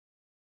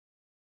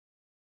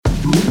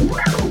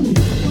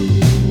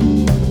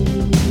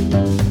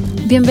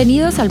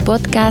Bienvenidos al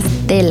podcast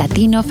de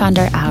Latino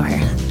Founder Hour.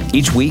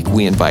 Each week,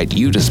 we invite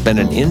you to spend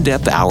an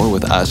in-depth hour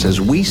with us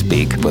as we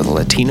speak with a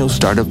Latino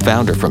startup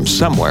founder from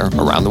somewhere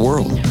around the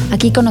world.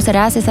 Aquí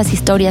conocerás esas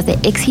historias de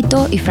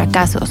éxito y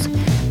fracasos,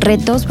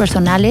 retos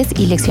personales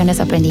y lecciones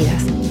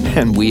aprendidas.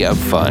 And we have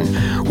fun.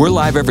 We're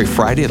live every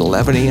Friday at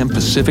 11 a.m.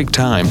 Pacific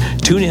Time.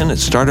 Tune in at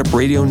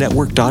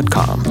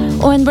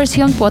startupradionetwork.com. O en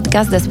versión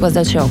podcast después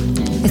del show.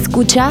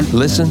 Escucha,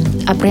 Listen,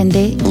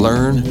 aprende,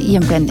 learn, y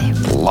emprende.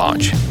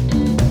 launch.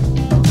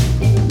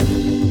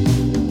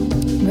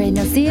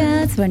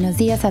 Buenos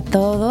días a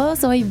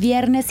todos. Hoy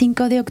viernes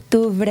 5 de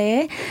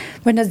octubre.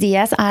 Buenos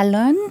días,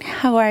 Alan.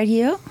 How are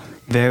you?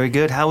 Very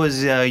good. How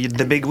was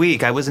the big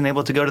week? I wasn't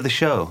able to go to the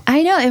show.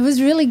 I know, it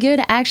was really good,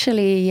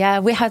 actually.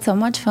 Yeah, we had so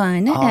much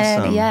fun.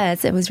 Awesome. And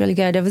yes, it was really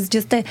good. It was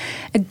just a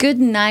good,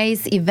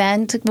 nice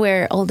event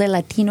where all the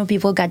Latino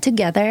people got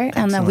together.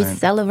 And then we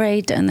Excellent.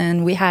 celebrate, and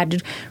then we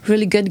had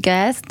really good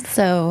guests.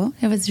 So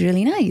it was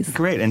really nice.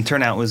 Great. And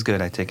turnout was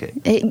good, I take it.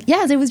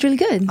 Yes, it was really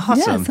good.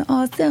 Awesome. Yes,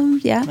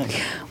 awesome. Yeah. Nice.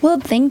 Well,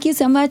 thank you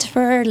so much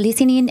for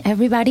listening,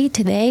 everybody.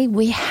 Today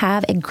we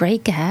have a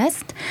great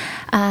guest.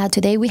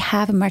 Today we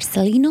have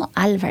Marcelino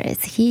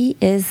Alvarez. He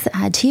is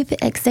Chief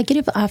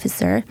Executive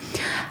Officer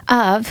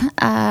of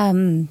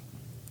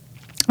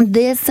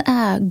this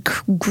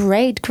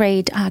great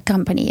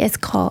company. It's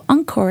called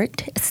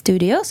Uncorked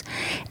Studios,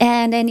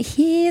 and then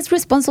he is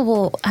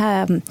responsible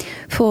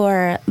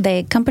for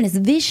the company's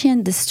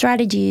vision, the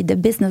strategy, the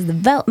business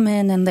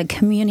development, and the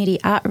community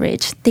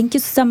outreach. Thank you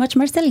so much,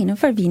 Marcelino,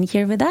 for being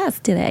here with us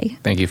today.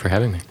 Thank you for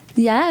having me.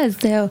 Yeah,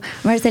 so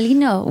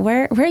Marcelino,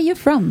 where are you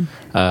from?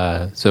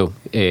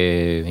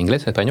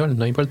 Inglés, español,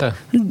 no importa.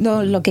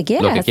 No, lo que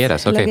quieras. Lo que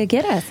quieras, ok. Lo que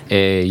quieras.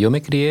 Yo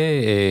me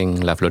crié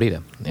en la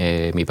Florida.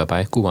 Mi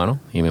papá es cubano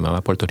y mi mamá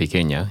es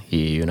puertorriqueña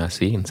y yo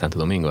nací en Santo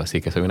Domingo,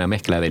 así que soy una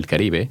mezcla del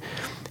Caribe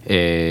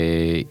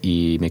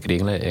y me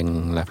crié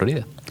en la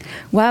Florida.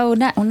 Wow,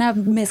 una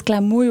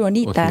mezcla muy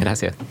bonita.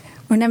 Gracias.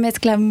 Una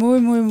mezcla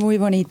muy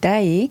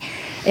bonita y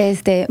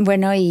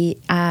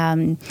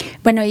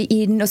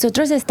y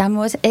nosotros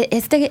estamos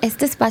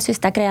este espacio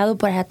está creado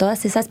para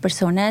todas esas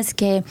personas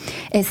que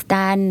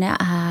están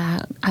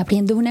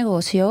abriendo un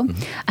negocio,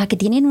 que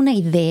tienen una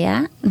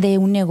idea de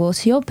un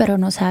negocio pero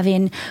no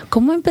saben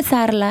cómo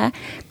empezarla,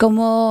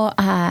 cómo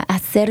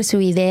hacer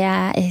su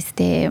idea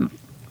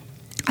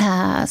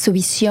su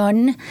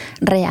visión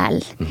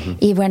real. Uh-huh.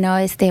 Y bueno,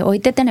 hoy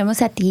te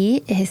tenemos a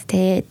ti.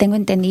 Tengo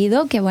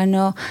entendido que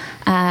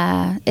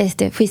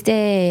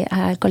fuiste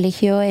al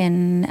colegio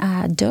en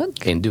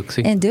Duke. En Duke,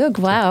 sí. En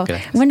Duke, wow. Sí,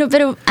 Bueno,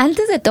 pero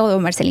antes de todo,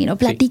 Marcelino,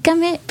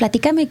 platícame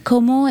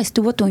cómo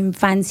estuvo tu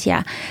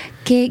infancia.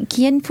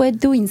 ¿Quién fue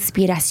tu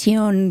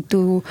inspiración,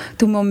 tu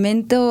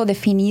momento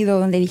definido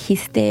donde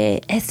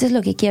dijiste, esto es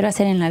lo que quiero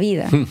hacer en la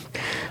vida?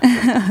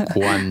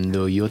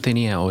 Cuando yo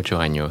tenía 8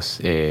 años,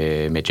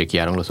 me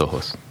chequearon los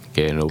ojos,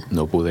 que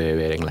no pude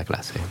ver en la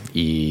clase.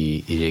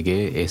 Y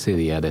llegué ese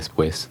día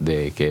después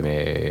de que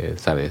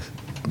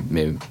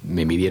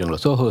me midieron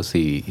los ojos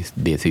y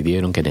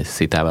decidieron que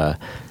necesitaba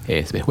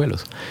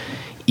espejuelos.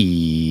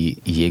 Y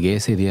llegué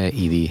ese día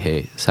y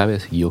dije,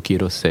 ¿sabes? Yo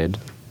quiero ser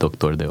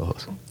doctor de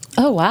ojos.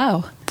 Oh,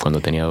 wow.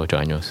 Cuando tenía 8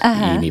 años.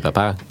 Ajá. Y mi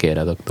papá, que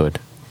era doctor,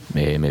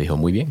 me dijo,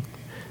 muy bien.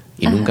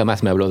 Y nunca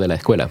más me habló de la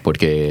escuela,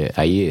 porque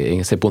ahí en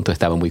ese punto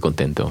estaba muy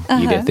contento.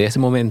 Ajá. Y desde ese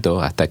momento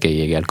hasta que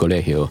llegué al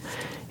colegio,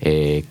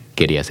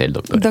 quería ser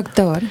doctor.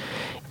 Doctor.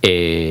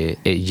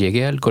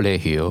 Llegué al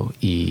colegio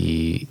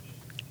y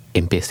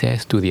empecé a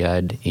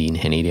estudiar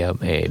ingeniería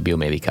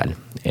biomedical.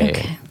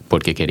 Okay.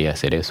 Porque quería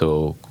hacer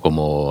eso,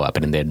 como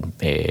aprender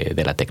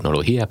de la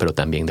tecnología, pero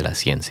también de la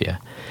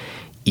ciencia.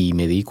 Y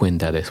me di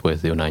cuenta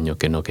después de un año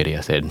que no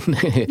quería hacer,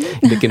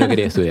 de que no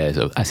quería estudiar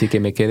eso. Así que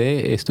me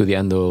quedé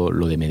estudiando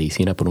lo de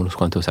medicina por unos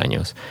cuantos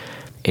años.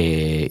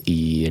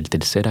 Y el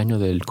tercer año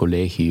del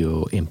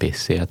colegio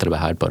empecé a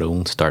trabajar para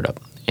un startup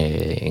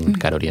en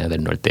Carolina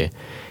del Norte,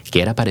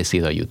 que era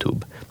parecido a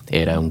YouTube.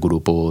 Era un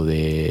grupo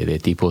de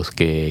tipos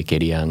que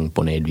querían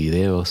poner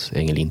videos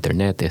en el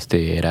internet.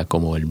 Era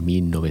como el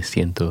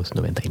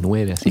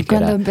 1999, así que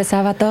Cuando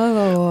empezaba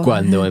todo.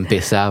 Cuando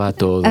empezaba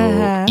todo.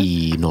 Ajá.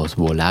 Y nos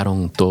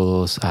volaron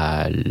todos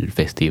al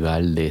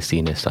Festival de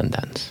Cine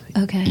Sundance.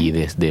 Okay. Y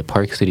desde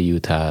Park City,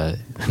 Utah,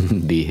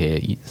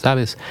 dije,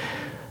 ¿sabes?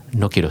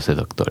 No quiero ser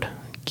doctor.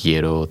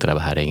 Quiero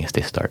trabajar en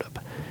este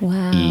startup.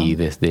 Wow. Y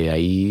desde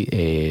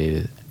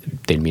ahí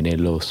terminé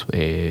los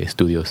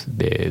estudios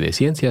de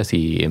ciencias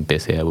y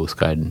empecé a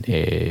buscar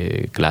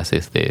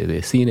clases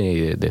de cine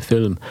y de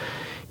film.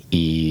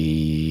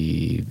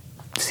 Y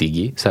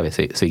seguí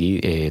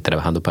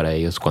trabajando para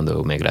ellos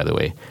cuando me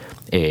gradué.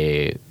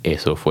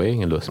 Eso fue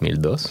en el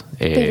 2002,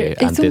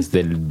 antes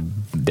del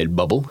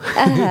bubble.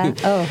 Ajá.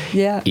 Oh,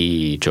 yeah.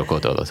 Y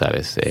chocó todo,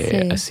 ¿sabes?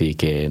 Sí. Así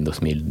que en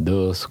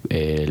 2002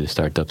 el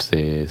startup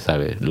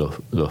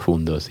los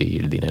fondos y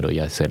el dinero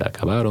ya se le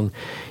acabaron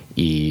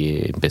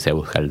y empecé a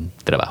buscar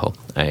trabajo.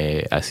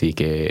 Así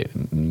que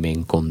me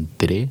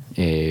encontré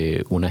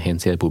una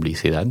agencia de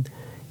publicidad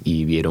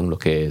y vieron lo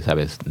que,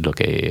 ¿sabes? Lo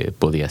que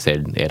podía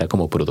hacer. Era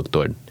como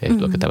productor, es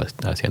lo que estaba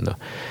haciendo.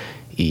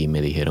 Y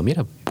me dijeron,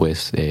 mira,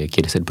 pues,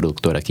 ¿quieres ser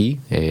productor aquí?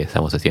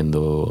 Estamos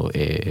haciendo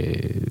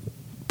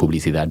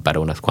publicidad para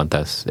unas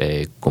cuantas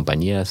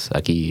compañías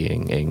aquí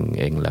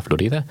en la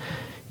Florida.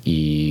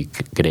 Y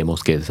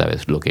creemos que,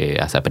 ¿sabes? Lo que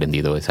has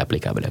aprendido es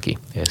aplicable aquí.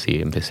 Así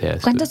empecé a...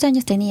 ¿Cuántos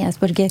años tenías?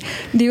 Porque,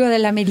 digo, de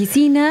la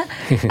medicina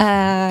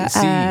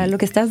a lo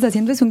que estás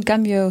haciendo es un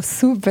cambio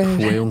súper...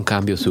 Fue un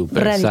cambio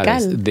súper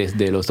radical. ¿Sabes?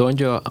 Desde los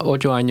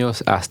 8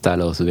 años hasta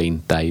los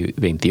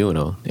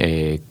 21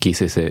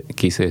 quise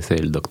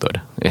ser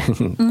doctor.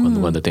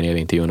 Cuando tenía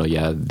 21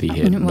 ya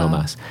dije, no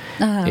más.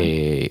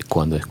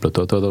 Cuando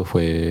explotó todo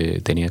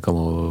tenía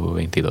como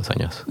 22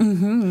 años.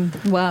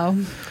 Wow.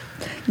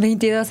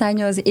 22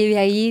 años, y de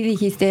ahí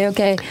dijiste, ok,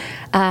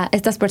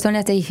 estas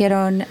personas te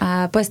dijeron,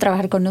 puedes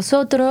trabajar con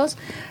nosotros,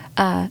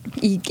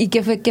 ¿y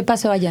qué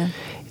pasó allá?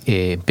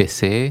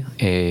 Empecé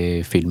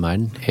a filmar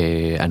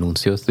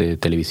anuncios de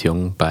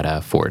televisión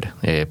para Ford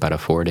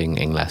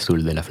en la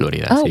sur de la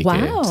Florida. Oh, Así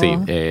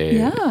wow.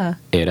 que, sí,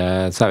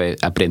 era, ¿sabes?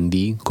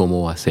 Aprendí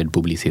cómo hacer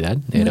publicidad.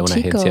 Era una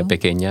agencia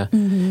pequeña,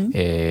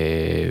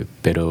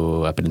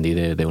 pero aprendí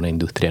de una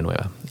industria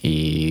nueva.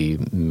 Y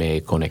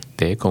me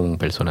conecté con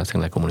personas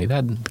en la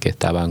comunidad que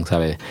estaban,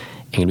 ¿sabes?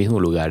 En el mismo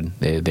lugar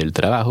del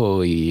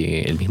trabajo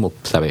y el mismo,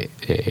 ¿sabes?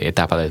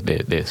 Etapa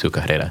de su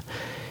carrera.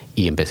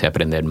 Y empecé a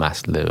aprender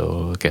más de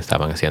lo que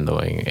estaban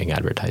haciendo en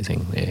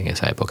advertising en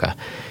esa época.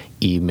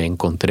 Y me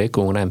encontré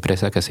con una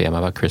empresa que se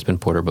llamaba Crispin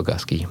Porter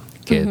Bogusky,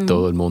 que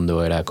todo el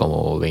mundo era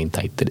como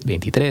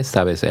 23,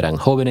 ¿sabes? Eran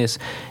jóvenes,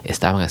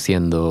 estaban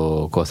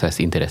haciendo cosas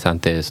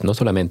interesantes, no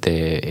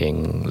solamente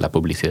en la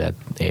publicidad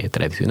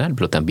tradicional,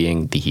 pero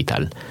también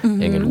digital,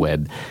 en el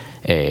web.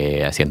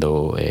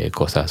 Haciendo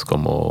cosas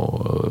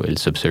como el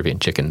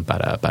Subservient Chicken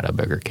para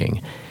Burger King.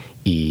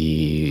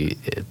 Y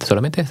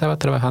solamente estaba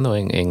trabajando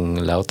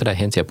en la otra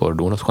agencia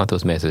por unos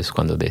cuantos meses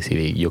cuando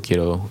decidí, yo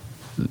quiero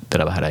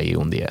trabajar ahí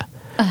un día.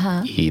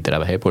 Ajá. Y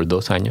trabajé por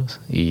 2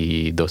 años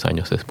y 2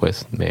 años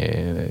después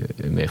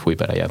me fui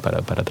para allá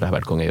para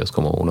trabajar con ellos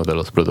como uno de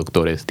los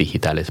productores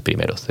digitales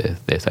primeros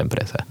de esa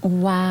empresa.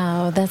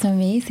 Wow, that's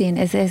amazing.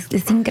 Es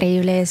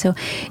increíble eso.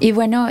 Y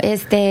bueno,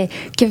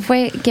 ¿qué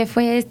fue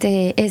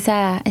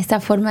esa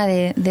forma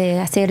de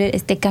hacer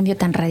este cambio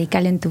tan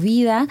radical en tu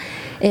vida?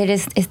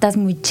 Estás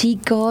muy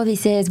chico,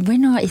 dices,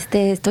 bueno,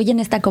 estoy en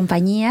esta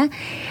compañía.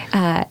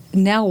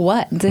 Now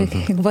what?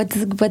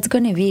 What's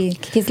gonna be?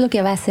 ¿Qué es lo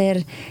que va a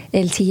ser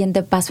el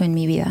siguiente paso en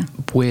mi vida?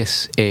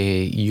 Pues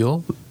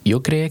yo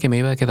creía que me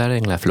iba a quedar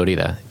en la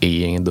Florida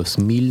y en el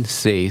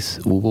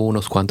 2006 hubo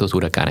unos cuantos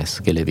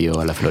huracanes que le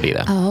dio a la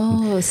Florida.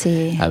 Oh,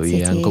 sí.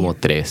 Habían como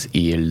 3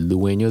 y el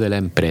dueño de la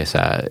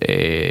empresa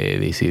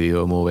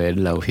decidió mover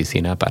la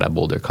oficina para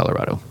Boulder,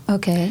 Colorado.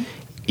 Okay.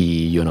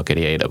 Y yo no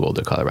quería ir a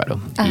Boulder, Colorado.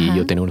 Ajá. Y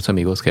yo tenía unos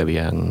amigos que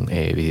habían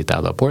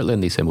visitado a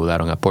Portland y se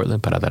mudaron a Portland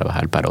para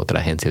trabajar para otra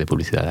agencia de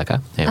publicidad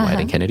acá, en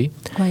White & Kennedy.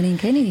 White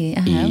 & Kennedy,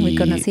 muy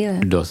conocida.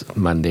 Los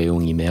mandé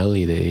un email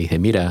y le dije,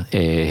 mira,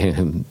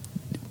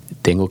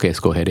 tengo que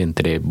escoger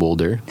entre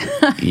Boulder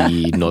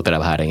y no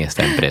trabajar en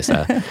esta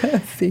empresa.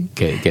 Sí.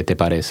 ¿Qué te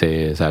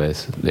parece,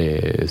 sabes,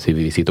 si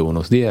visito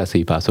unos días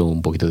y paso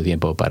un poquito de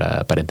tiempo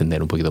para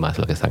entender un poquito más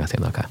lo que están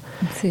haciendo acá?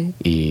 Sí.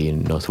 Y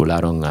nos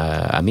volaron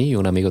a mí y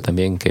un amigo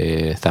también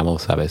que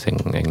estamos, sabes,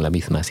 en la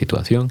misma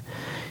situación.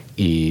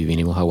 Y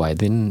vinimos a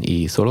Wyden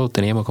y solo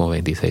teníamos como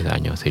 26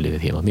 años y le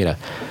dijimos, mira,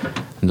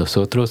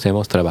 nosotros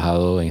hemos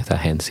trabajado en esta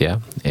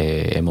agencia,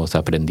 hemos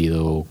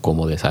aprendido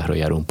cómo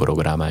desarrollar un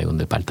programa en un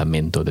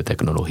departamento de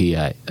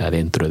tecnología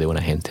adentro de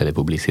una agencia de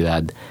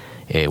publicidad.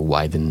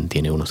 Wyden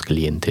tiene unos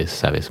clientes,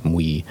 sabes,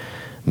 muy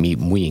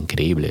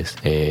increíbles.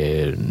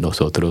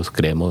 Nosotros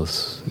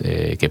creemos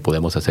que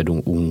podemos hacer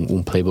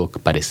un playbook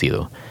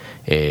parecido,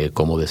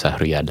 cómo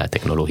desarrollar la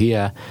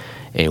tecnología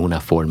en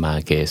una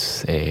forma que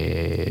es,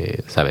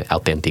 ¿sabes?,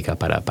 auténtica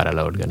para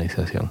la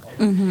organización.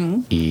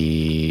 Uh-huh.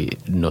 Y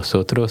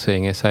nosotros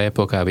en esa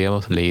época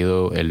habíamos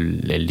leído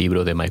el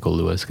libro de Michael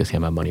Lewis que se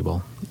llama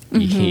Moneyball.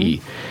 Uh-huh.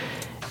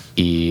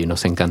 Y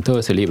nos encantó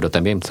ese libro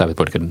también, ¿sabes?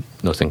 Porque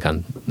nos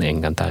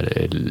encanta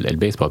el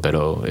béisbol,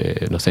 pero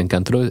nos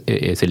encantó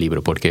ese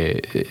libro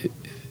porque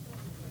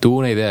tuvo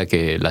una idea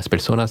que las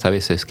personas a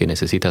veces que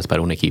necesitas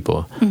para un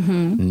equipo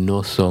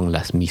no son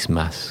las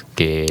mismas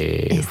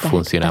que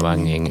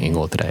funcionaban en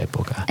otra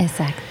época.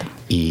 Exacto.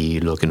 Y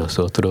lo que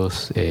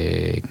nosotros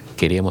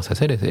queríamos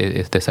hacer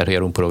es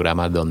desarrollar un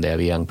programa donde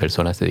habían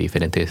personas de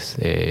diferentes,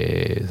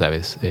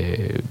 ¿sabes?,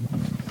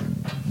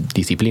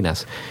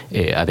 disciplinas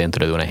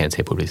adentro de una agencia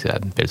de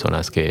publicidad.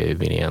 Personas que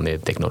venían de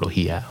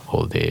tecnología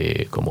o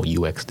de como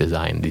UX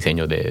design,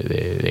 diseño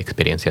de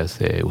experiencias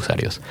de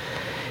usuarios.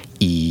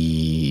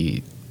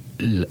 Y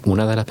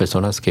una de las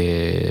personas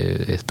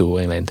que estuvo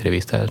en la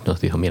entrevista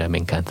nos dijo, mira, me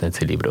encanta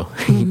ese libro.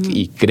 Uh-huh.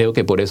 Y creo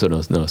que por eso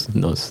nos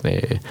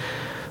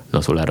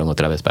volaron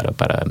otra vez para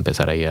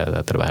empezar ahí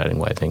a trabajar en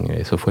Whiting.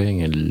 Eso fue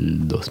en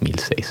el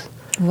 2006.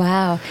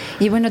 Wow.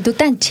 Y bueno, tú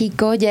tan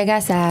chico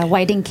llegas a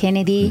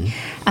Wieden+Kennedy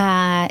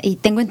y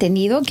tengo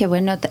entendido que,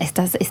 bueno,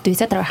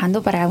 estuviste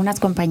trabajando para unas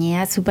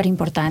compañías súper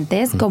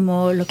importantes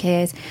como lo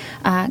que es,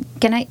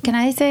 can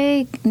I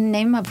say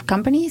name of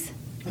companies?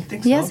 I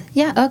think Yes. so.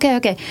 Yeah.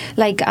 Okay.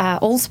 Like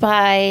Old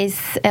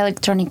Spice,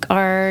 Electronic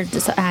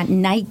Arts,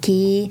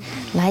 Nike,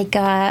 like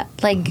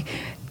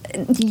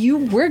you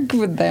work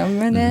with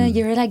them, and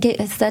you're like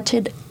at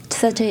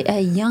such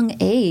a young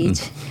age.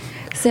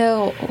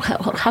 So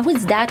how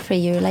is that for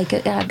you? Like,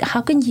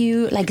 how can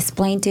you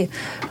explain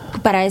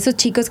para esos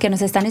chicos que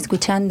nos están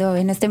escuchando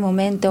en este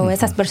momento,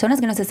 esas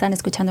personas que nos están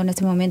escuchando en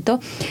este momento,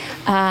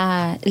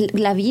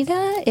 la vida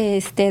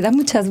da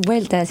muchas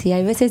vueltas y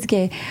hay veces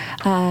que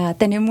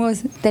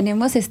tenemos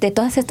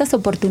todas estas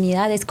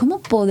oportunidades. ¿Cómo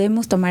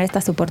podemos tomar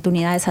estas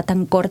oportunidades a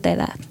tan corta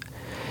edad?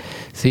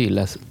 Sí,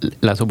 las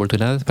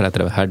oportunidades para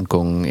trabajar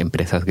con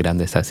empresas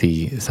grandes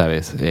así,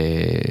 ¿sabes?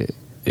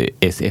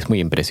 Es muy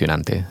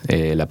impresionante.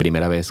 La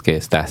primera vez que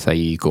estás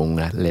ahí con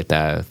un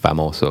atleta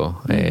famoso,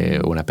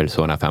 una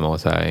persona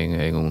famosa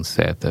en un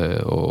set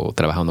o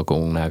trabajando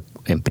con una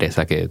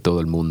empresa que todo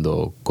el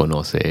mundo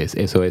conoce,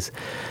 eso es,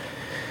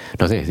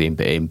 no sé, es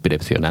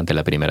impresionante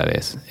la primera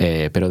vez.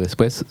 Pero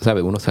después,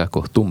 ¿sabes? Uno se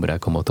acostumbra,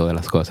 como todas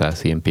las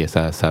cosas, y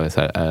empieza, ¿sabes?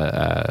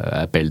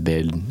 A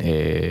perder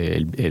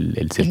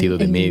el sentido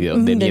de miedo,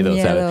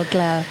 ¿sabes?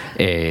 Claro.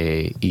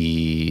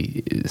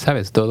 Y,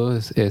 ¿sabes? Todo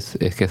es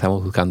que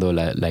estamos buscando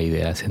la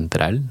idea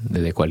central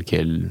de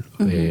cualquier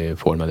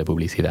forma de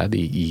publicidad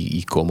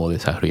y cómo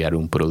desarrollar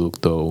un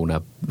producto,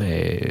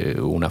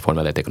 una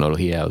forma de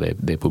tecnología o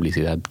de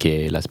publicidad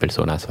que las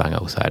personas van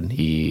a usar.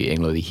 Y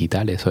en lo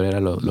digital eso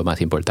era lo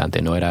más importante.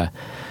 No era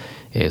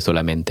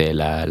solamente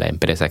la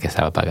empresa que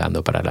estaba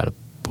pagando para la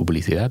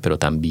publicidad, pero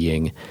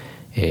también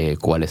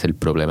cuál es el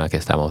problema que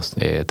estamos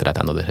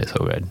tratando de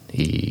resolver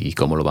y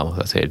cómo lo vamos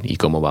a hacer y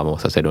cómo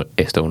vamos a hacer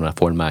esto de una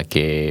forma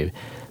que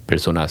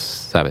personas,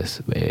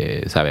 ¿sabes?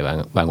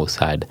 Van a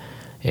usar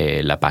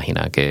la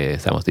página que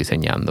estamos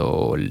diseñando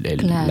o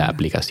la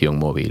aplicación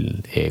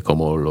móvil,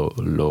 cómo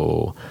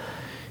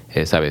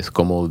 ¿sabes?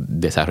 Cómo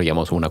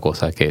desarrollamos una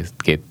cosa que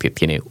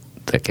tiene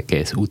que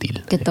es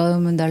útil. Que todo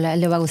el mundo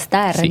le va a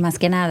gustar, sí. Más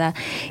que nada.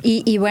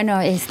 Y bueno,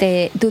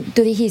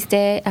 tú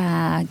dijiste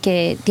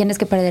que tienes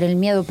que perder el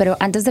miedo, pero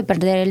antes de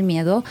perder el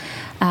miedo,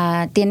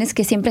 tienes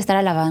que siempre estar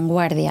a la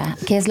vanguardia.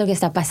 ¿Qué es lo que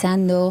está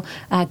pasando?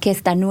 ¿Qué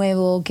está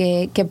nuevo?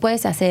 ¿Qué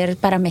puedes hacer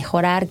para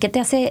mejorar? ¿Qué te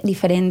hace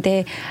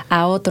diferente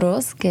a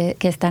otros que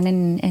están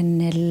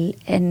en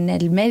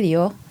el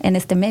medio, en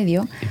este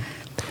medio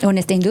o en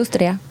esta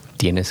industria?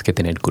 Tienes que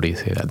tener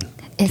curiosidad.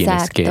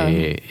 Exacto.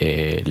 Tienes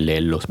que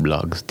leer los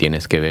blogs,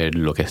 tienes que ver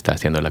lo que está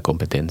haciendo la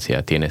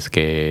competencia, tienes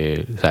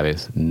que,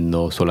 ¿sabes?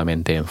 No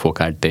solamente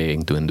enfocarte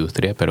en tu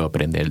industria, pero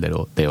aprender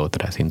de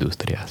otras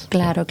industrias.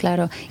 Claro.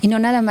 Y no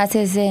nada más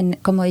es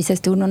como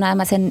dices tú, no nada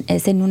más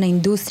es en una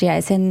industria,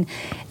 es en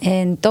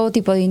todo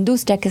tipo de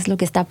industria, que es lo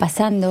que está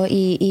pasando.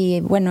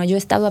 Y bueno, yo he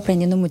estado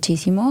aprendiendo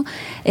muchísimo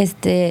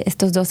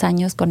estos 2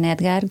 años con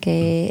Edgar,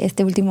 que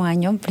este último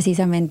año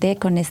precisamente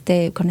con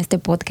este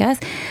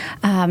podcast.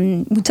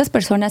 Muchas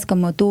personas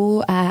como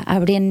tú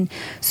abren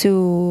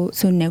su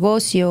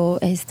negocio,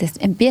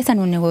 empiezan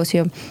un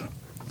negocio.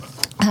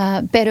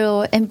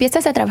 Pero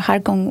empiezas a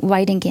trabajar con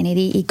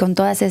Wieden+Kennedy y con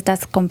todas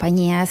estas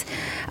compañías.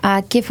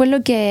 ¿Qué fue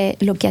lo que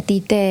a ti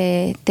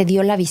te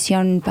dio la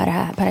visión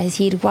para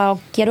decir, wow,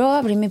 quiero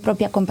abrir mi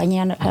propia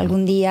compañía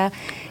algún día?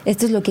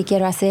 Esto es lo que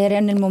quiero hacer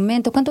en el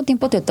momento. ¿Cuánto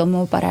tiempo te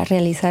tomó para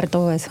realizar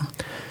todo eso?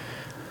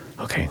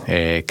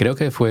 Creo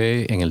que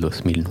fue en el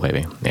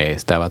 2009.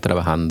 Estaba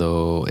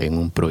trabajando en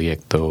un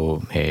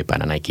proyecto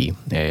para Nike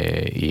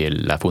y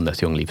la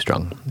fundación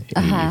Livestrong.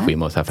 Y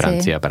fuimos a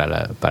Francia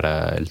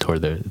para el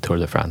Tour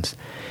de France.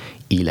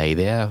 Y la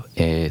idea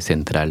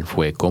central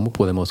fue cómo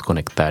podemos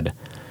conectar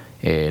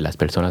las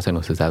personas en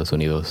los Estados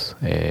Unidos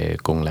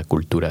con la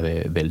cultura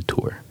del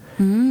tour.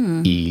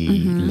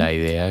 Y la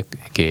idea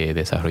que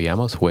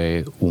desarrollamos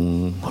fue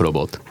un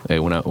robot,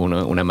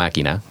 una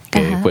máquina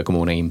que fue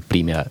como una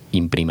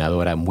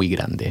imprimadora muy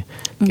grande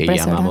que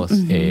llamamos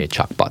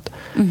Chalkbot.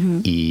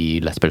 Y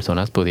las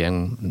personas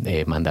podían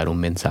mandar un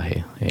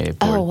mensaje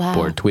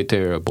por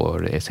Twitter o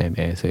por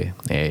SMS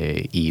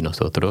y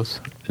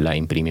nosotros la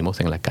imprimimos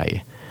en la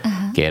calle.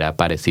 Que era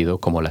parecido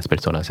como las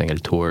personas en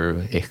el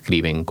tour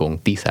escriben con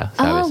tiza,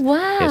 ¿sabes? Oh,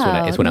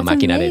 wow. Es una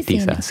máquina amazing.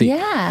 de tiza, sí.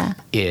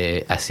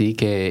 Yeah. Así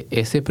que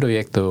ese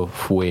proyecto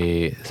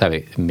fue,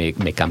 ¿sabes? Me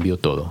cambió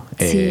todo.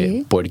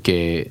 Sí.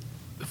 Porque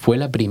fue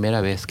la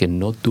primera vez que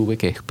no tuve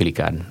que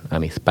explicar a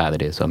mis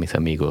padres o a mis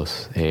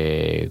amigos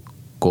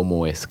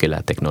cómo es que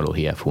la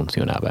tecnología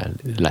funcionaba.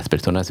 Las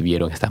personas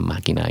vieron esta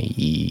máquina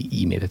y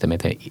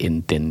inmediatamente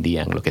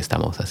entendían lo que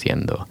estamos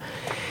haciendo.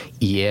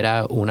 Y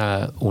era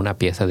una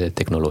pieza de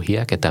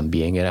tecnología que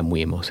también era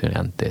muy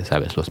emocionante,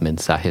 ¿sabes? Los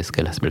mensajes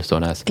que las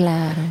personas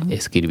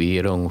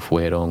escribieron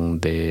fueron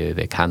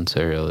de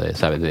cáncer o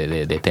 ¿sabes?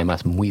 De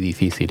temas muy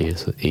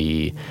difíciles.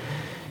 Y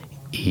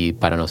Y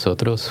para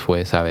nosotros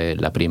fue,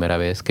 ¿sabes?, la primera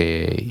vez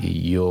que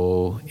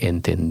yo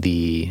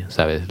entendí,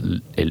 ¿sabes?,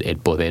 el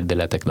poder de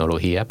la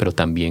tecnología, pero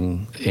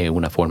también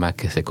una forma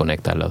que se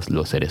conecta a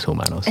los seres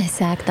humanos.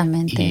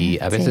 Exactamente. Y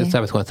a veces,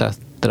 ¿sabes?, cuando estás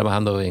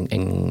trabajando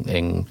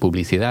en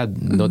publicidad,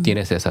 no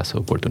tienes esas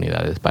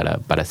oportunidades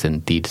para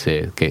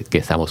sentirse que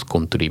estamos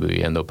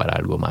contribuyendo para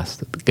algo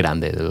más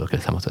grande de lo que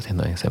estamos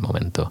haciendo en ese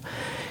momento.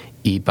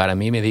 Y para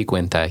mí me di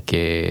cuenta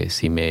que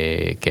si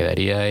me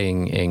quedaría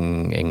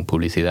en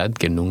publicidad,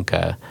 que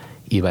nunca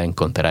iba a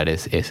encontrar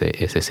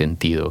ese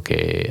sentido,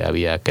 que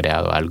había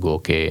creado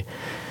algo que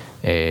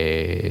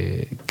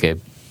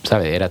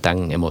 ¿sabe?, era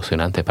tan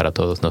emocionante para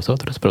todos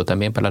nosotros, pero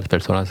también para las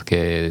personas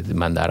que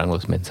mandaron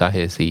los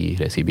mensajes y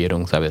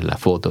recibieron, ¿sabes?, la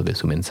foto de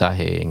su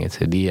mensaje en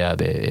ese día,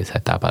 de esa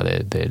etapa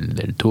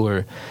del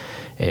tour.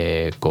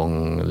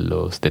 Con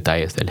los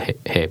detalles del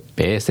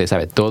GPS,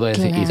 ¿sabe?, toda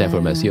esa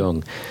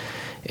información.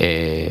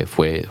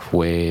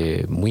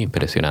 Fue muy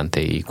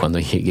impresionante, y cuando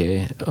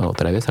llegué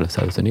otra vez a los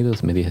Estados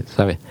Unidos me dije,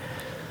 ¿sabe?,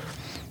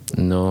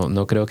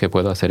 no creo que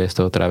puedo hacer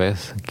esto otra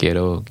vez.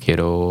 Quiero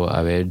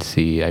a ver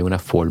si hay una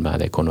forma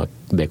de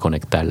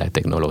conectar la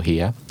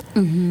tecnología,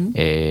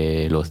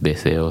 los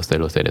deseos de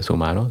los seres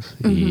humanos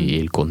y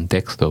el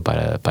contexto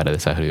para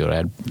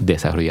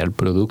desarrollar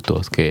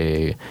productos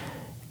que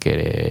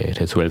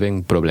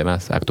resuelven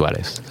problemas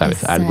actuales,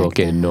 ¿sabes? Exacto, algo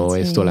que no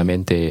es sí.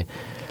 solamente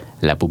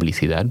la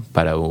publicidad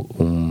para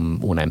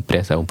una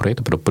empresa, un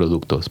proyecto, pero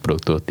productos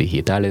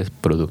digitales,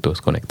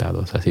 productos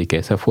conectados. Así que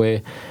ese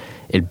fue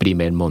el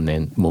primer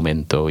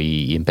momento,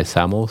 y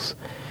empezamos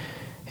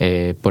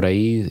por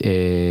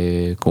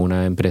ahí con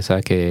una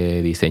empresa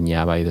que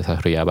diseñaba y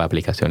desarrollaba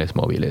aplicaciones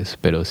móviles,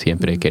 pero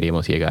siempre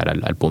queríamos llegar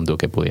al punto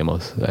que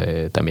pudiéramos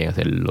también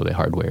hacer lo de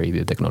hardware y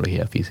de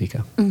tecnología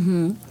física.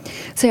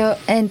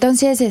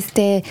 Entonces,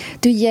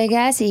 tú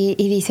llegas y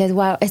dices,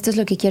 wow, esto es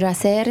lo que quiero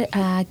hacer,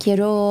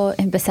 quiero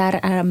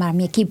empezar a armar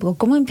mi equipo.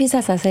 ¿Cómo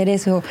empiezas a hacer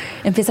eso?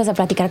 ¿Empiezas a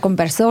platicar con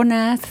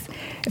personas?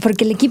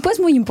 Porque el equipo es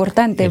muy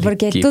importante,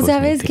 porque tú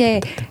sabes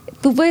que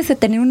tú puedes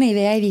tener una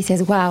idea y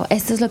dices, wow,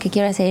 esto es lo que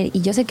quiero hacer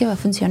y yo sé que va a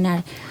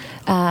funcionar,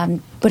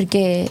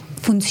 porque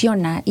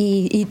funciona.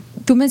 Y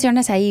tú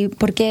mencionas ahí,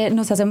 ¿por qué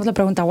nos hacemos la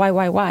pregunta why?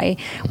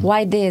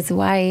 Why this?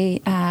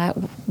 Why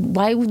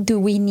do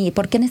we need?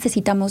 ¿Por qué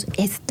necesitamos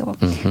esto?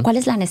 ¿Cuál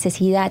es la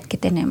necesidad que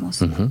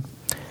tenemos?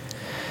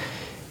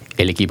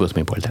 El equipo es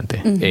muy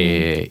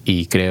importante.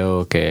 Y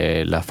creo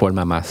que la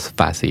forma más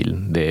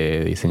fácil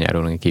de diseñar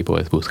un equipo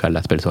es buscar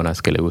las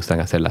personas que le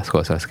gustan hacer las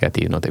cosas que a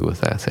ti no te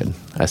gusta hacer.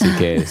 Así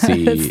que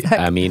si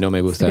a mí no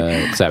me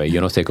gusta, ¿sabes? Yo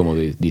no sé cómo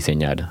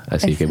diseñar,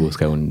 así que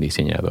busca un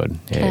diseñador.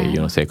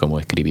 Yo no sé cómo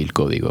escribir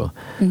código,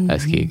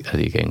 así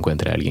que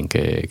encuentre a alguien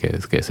que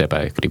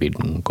sepa escribir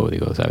un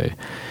código, ¿sabes?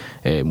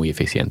 Muy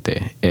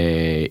eficiente.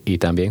 Y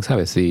también,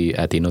 ¿sabes? Si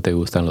a ti no te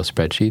gustan los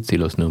spreadsheets y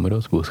los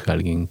números, busca a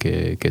alguien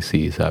que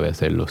sí sabe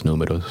hacer los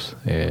números.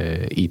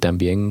 Y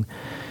también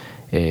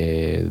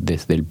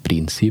desde el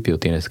principio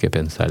tienes que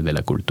pensar de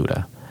la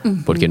cultura.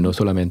 Porque no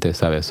solamente,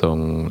 ¿sabes?,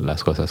 son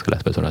las cosas que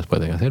las personas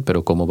pueden hacer,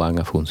 pero cómo van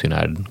a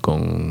funcionar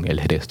con el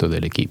resto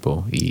del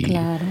equipo. Y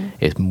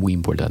es muy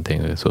importante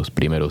en esos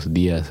primeros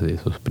días,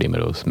 esos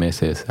primeros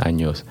meses,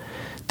 años,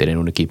 tener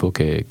un equipo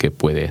que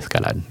puede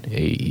escalar,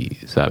 y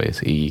 ¿sabes?,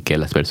 y que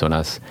las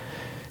personas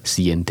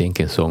sienten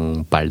que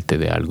son parte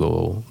de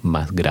algo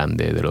más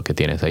grande de lo que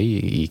tienes ahí,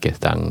 y que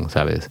están,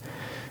 ¿sabes?,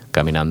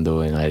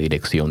 caminando en la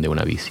dirección de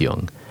una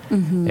visión.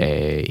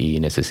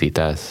 Y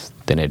necesitas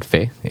tener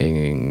fe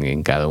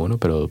en cada uno,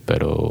 pero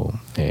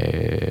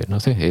no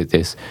sé,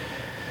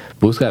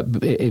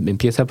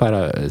 empieza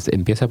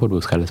por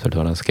buscar las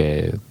personas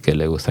que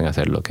le gustan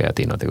hacer lo que a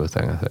ti no te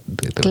gustan hacer.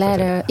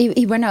 Claro,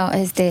 y bueno,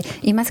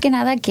 y más que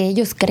nada que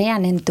ellos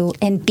crean en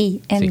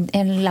ti,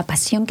 en la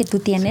pasión que tú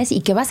tienes, y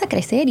que vas a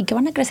crecer y que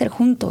van a crecer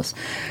juntos.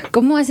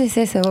 ¿Cómo haces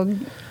eso?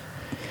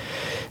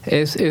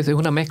 Es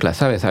una mezcla,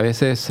 ¿sabes? A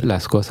veces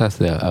las cosas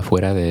de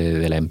afuera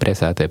de la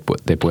empresa te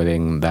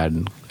pueden dar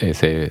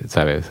ese,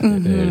 ¿sabes?,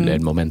 el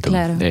momento.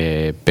 Claro.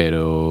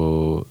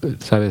 Pero,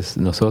 ¿sabes?,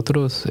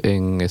 nosotros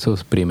en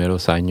esos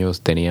primeros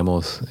años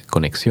teníamos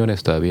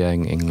conexiones todavía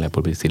en la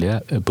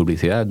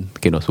publicidad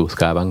que nos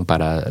buscaban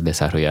para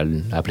desarrollar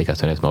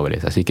aplicaciones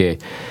móviles. Así que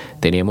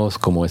teníamos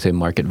como ese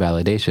market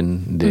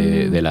validation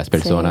de las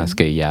personas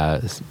que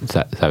ya,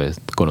 ¿sabes?,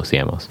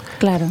 conocíamos.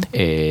 Claro.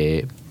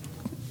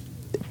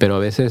 Pero a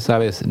veces,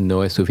 ¿sabes?,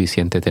 no es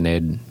suficiente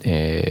tener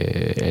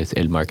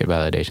el market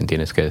validation.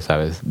 Tienes que,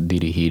 ¿sabes?,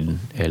 dirigir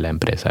la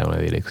empresa en una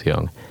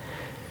dirección.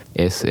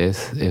 Es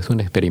un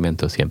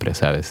experimento siempre,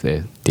 ¿sabes?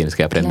 Tienes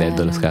que aprender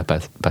de lo que está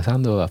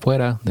pasando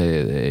afuera,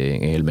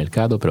 en el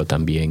mercado, pero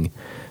también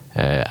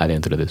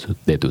adentro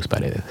de tus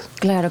paredes.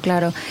 Claro.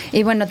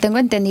 Y bueno, tengo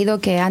entendido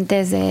que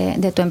antes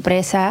de tu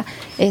empresa,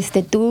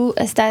 tú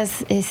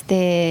estás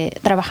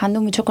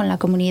trabajando mucho con la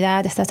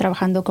comunidad, estás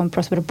trabajando con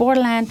Prosper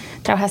Portland,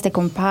 trabajaste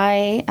con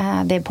PI,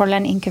 de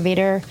Portland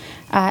Incubator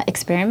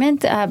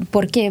Experiment.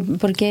 ¿Por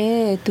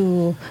qué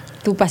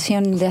tu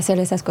pasión de hacer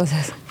esas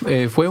cosas?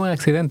 Fue un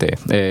accidente.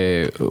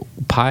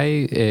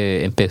 Pi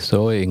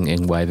empezó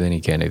en Wieden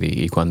y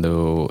Kennedy, y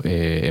cuando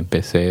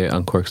empecé,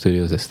 Uncork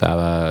Studios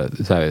estaba,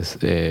 ¿sabes?,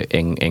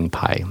 en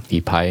Pi.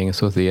 Y Pi en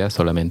esos días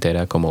solamente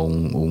era como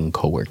un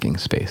coworking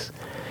space.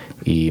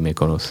 Y me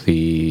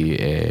conocí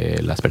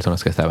las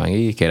personas que estaban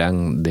ahí, que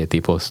eran de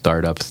tipo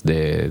startups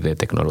de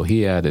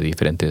tecnología, de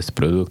diferentes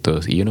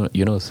productos. Y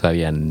yo no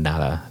sabía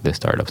nada de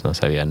startups, no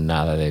sabía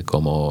nada de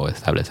cómo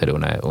establecer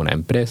una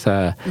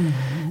empresa,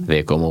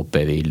 de cómo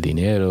pedir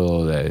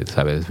dinero, de,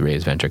 ¿sabes?,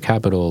 raise venture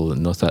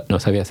capital. No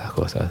sabía esas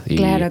cosas. Y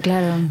claro.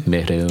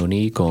 me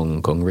reuní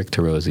con Rick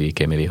Turosi,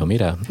 que me dijo,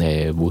 mira,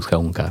 busca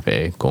un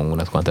café con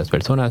unas cuantas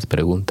personas,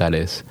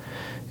 pregúntales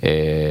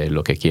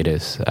lo que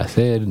quieres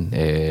hacer,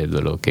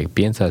 lo que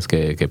piensas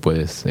que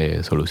puedes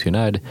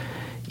solucionar,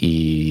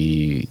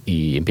 y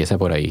empieza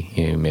por ahí.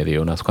 Y me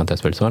dio unas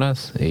cuantas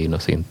personas y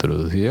nos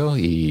introdujo,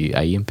 y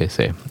ahí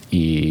empecé.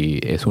 Y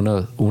es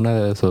una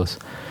de esos,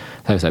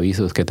 ¿sabes?,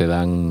 avisos que te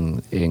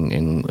dan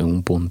en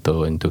un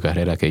punto en tu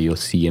carrera que yo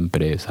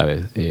siempre,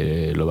 ¿sabes?,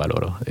 lo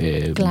valoro.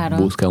 Claro.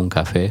 Busca un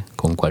café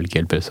con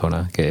cualquier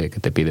persona que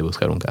te pide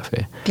buscar un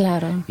café.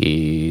 Claro.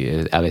 Y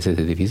a veces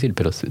es difícil,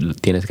 pero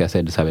tienes que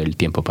saber el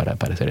tiempo para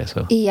hacer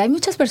eso. Y hay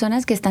muchas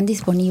personas que están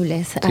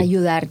disponibles a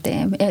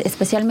ayudarte,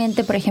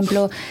 especialmente, por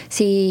ejemplo,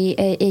 si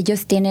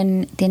ellos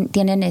tienen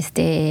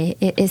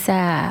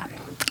esa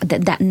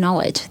that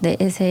knowledge, de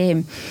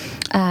ese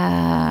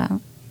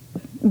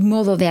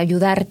modo de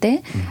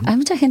ayudarte. Hay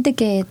mucha gente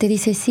que te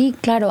dice, sí,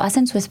 claro,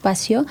 hacen su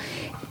espacio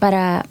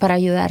para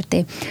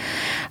ayudarte.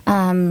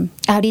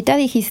 Ahorita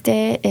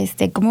dijiste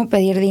cómo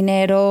pedir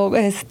dinero,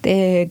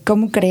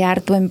 cómo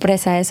crear tu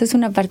empresa. Eso es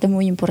una parte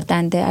muy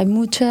importante. Hay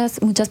muchas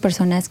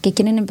personas que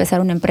quieren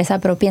empezar una empresa,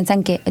 pero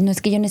piensan que no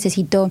es que yo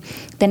necesito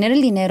tener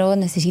el dinero,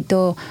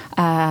 necesito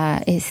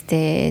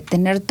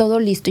tener todo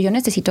listo. Yo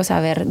necesito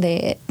saber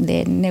de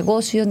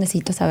negocios,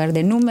 necesito saber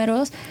de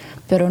números,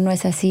 pero no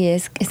es así.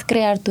 Es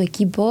crear tu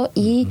equipo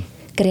y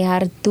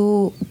crear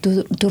tu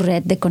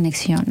red de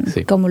conexión,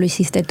 sí, como lo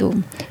hiciste tú.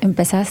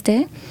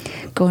 Empezaste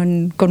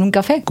con un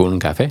café. Con un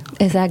café.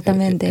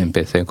 Exactamente.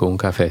 Empecé con un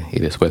café y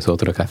después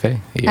otro café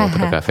y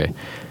otro café.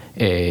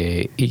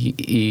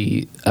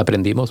 Y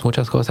aprendimos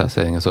muchas cosas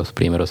en esos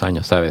primeros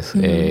años, ¿sabes?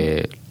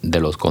 De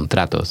los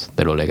contratos,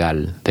 de lo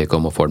legal, de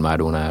cómo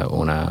formar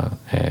una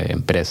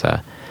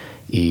empresa.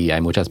 Y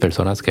hay muchas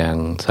personas que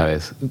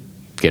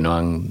que no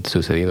han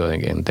sucedido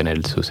en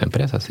tener sus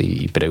empresas,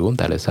 y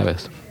pregúntales,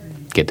 ¿sabes?,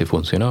 qué te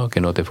funcionó, qué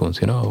no te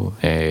funcionó,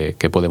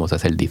 qué podemos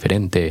hacer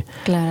diferente.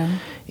 Claro.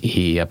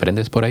 Y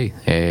aprendes por ahí.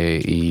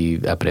 Y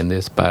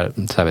aprendes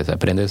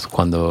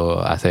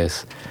cuando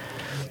haces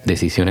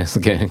decisiones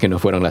que no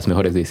fueron las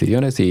mejores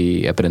decisiones,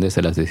 y aprendes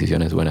de las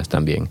decisiones buenas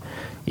también.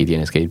 Y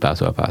tienes que ir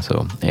paso a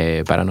paso.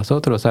 Para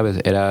nosotros, ¿sabes?,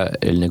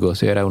 el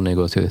negocio era un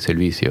negocio de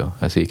servicio.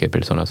 Así que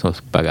personas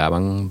nos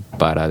pagaban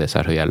para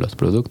desarrollar los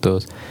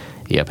productos,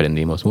 y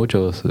aprendimos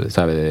mucho,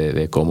 ¿sabes?,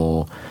 de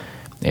cómo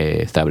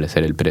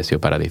establecer el precio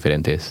para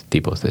diferentes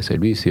tipos de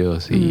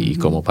servicios, y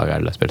cómo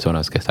pagar las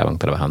personas que estaban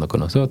trabajando con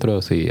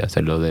nosotros, y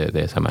hacerlo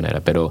de esa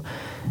manera. Pero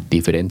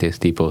diferentes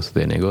tipos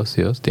de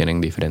negocios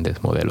tienen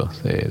diferentes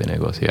modelos de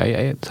negocio.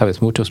 Hay,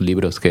 ¿sabes?, muchos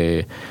libros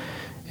que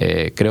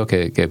creo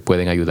que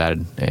pueden ayudar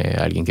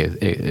a alguien que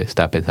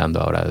está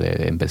pensando ahora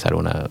de empezar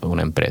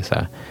una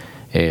empresa.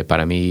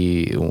 Para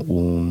mí,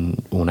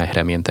 una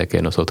herramienta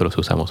que nosotros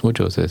usamos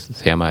mucho se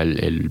llama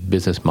el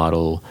Business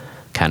Model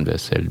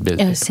Canvas.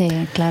 Sí,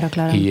 claro.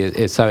 Y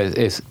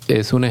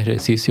es un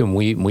ejercicio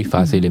muy, muy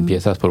fácil.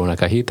 Empiezas por una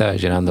cajita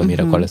llenando,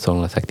 mira cuáles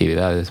son las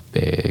actividades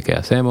que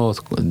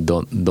hacemos,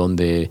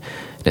 dónde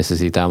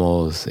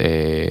necesitamos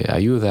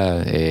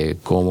ayuda,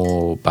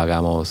 cómo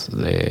pagamos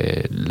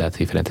las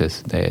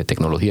diferentes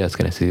tecnologías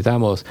que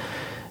necesitamos.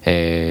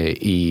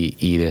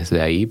 Y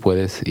desde ahí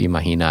puedes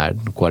imaginar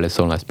cuáles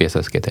son las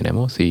piezas que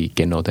tenemos y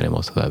que no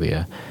tenemos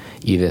todavía.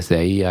 Y desde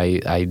ahí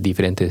hay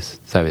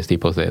diferentes, ¿sabes?,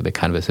 tipos de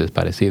canvases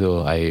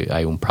parecidos.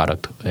 Hay un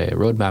product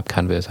roadmap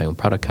canvas, hay un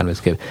product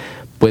canvas que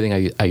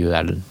pueden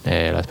ayudar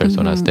a las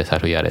personas a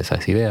desarrollar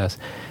esas ideas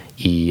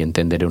y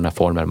entender de una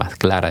forma más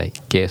clara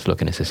qué es lo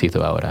que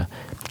necesito ahora,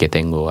 que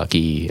tengo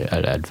aquí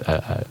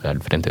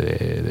al frente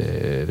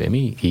de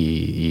mí,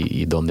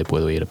 y dónde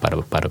puedo ir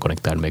para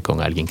conectarme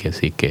con alguien que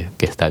sí que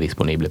está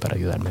disponible para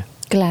ayudarme.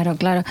 Claro.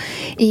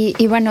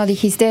 Y bueno,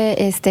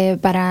 dijiste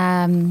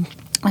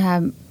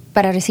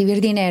para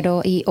recibir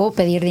dinero o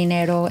pedir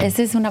dinero.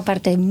 Esa es una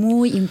parte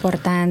muy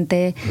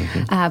importante,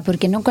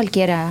 porque no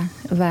cualquiera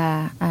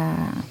va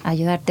a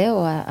ayudarte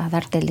o a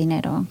darte el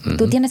dinero.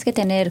 Tú tienes que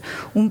tener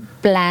un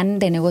plan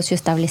de negocio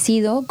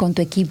establecido, con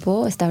tu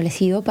equipo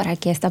establecido, para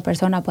que esta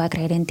persona pueda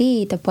creer en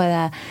ti y te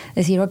pueda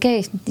decir,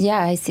 okay,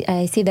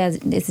 I see that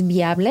es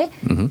viable,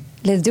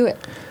 let's do it.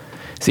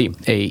 Sí,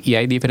 y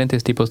hay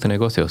diferentes tipos de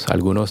negocios.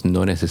 Algunos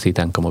no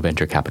necesitan como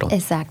venture capital.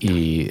 Exacto.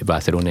 Y va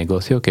a ser un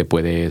negocio que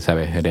puede,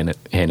 ¿sabes?,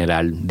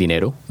 generar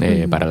dinero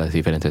para las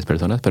diferentes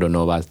personas, pero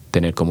no va a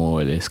tener como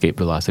el escape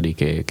velocity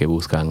que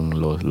buscan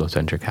los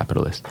venture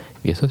capitalists.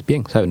 Y eso es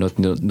bien, ¿sabes?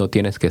 No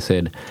tienes que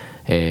ser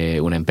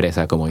una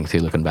empresa como en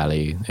Silicon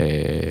Valley,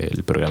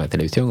 el programa de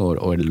televisión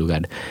o el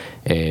lugar.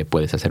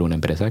 Puedes hacer una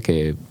empresa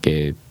que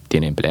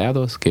tiene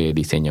empleados, que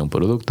diseña un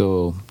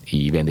producto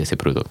y vende ese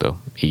producto.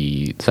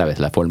 Y, ¿sabes?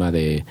 La forma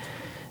de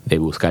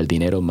buscar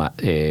dinero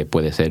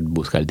puede ser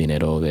buscar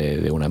dinero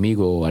de un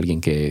amigo o alguien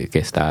que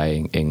está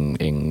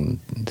en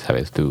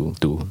 ¿sabes? Tu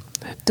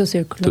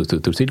círculo.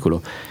 Tu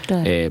círculo,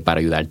 Claro. para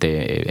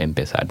ayudarte a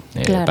empezar,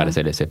 Claro. para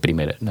hacer ese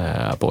primer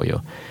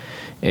apoyo.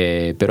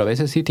 Pero a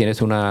veces sí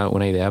tienes una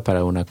idea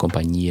para una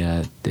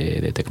compañía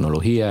de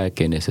tecnología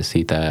que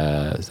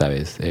necesita,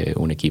 ¿sabes?,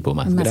 un equipo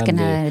más grande. Más que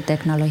nada de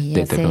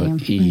tecnología,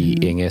 sí.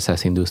 Y en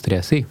esas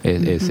industrias sí,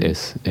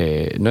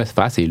 no es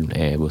fácil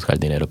buscar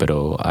dinero,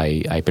 pero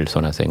hay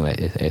personas en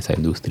esa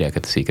industria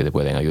que sí que te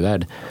pueden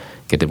ayudar,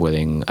 ¿Qué tipo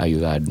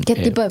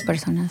de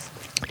personas?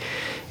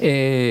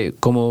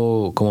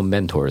 Como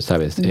mentors,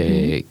 ¿sabes?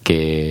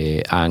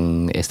 Que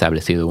han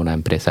establecido una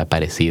empresa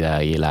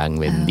parecida y la han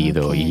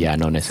vendido, okay. y ya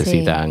no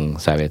necesitan,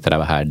 ¿sabes?,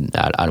 trabajar.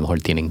 A lo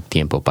mejor tienen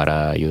tiempo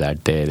para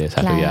ayudarte a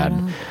desarrollar.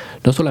 Claro.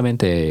 No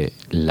solamente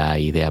la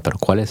idea, pero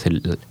cuál es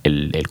el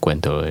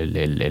cuento,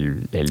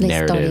 el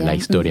narrative, la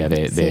historia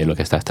de lo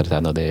que estás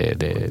tratando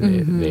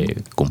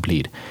de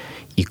cumplir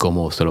y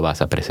cómo se lo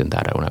vas a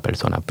presentar a una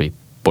persona.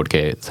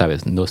 Porque,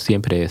 ¿sabes?, no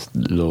siempre es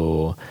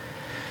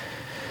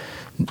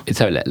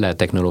 ¿sabes? La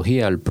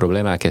tecnología, el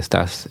problema que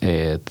estás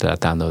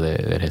tratando de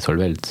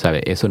resolver,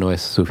 ¿sabes? Eso no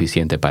es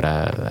suficiente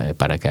para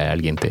que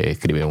alguien te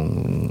escribe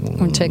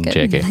un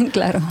cheque.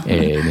 Claro.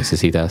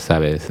 Necesitas,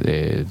 ¿sabes?,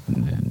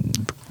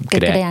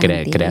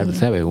 crear,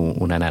 ¿sabes?,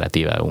 una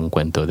narrativa, un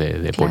cuento de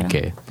claro, por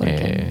qué. ¿Por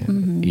qué?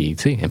 Y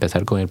sí,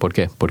 empezar con el por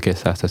qué. ¿Por qué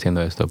estás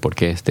haciendo esto? ¿Por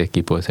qué este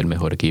equipo es el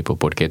mejor equipo?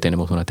 ¿Por qué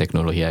tenemos una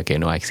tecnología que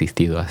no ha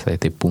existido hasta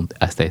este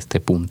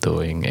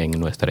punto en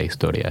nuestra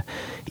historia?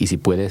 Y si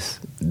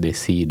puedes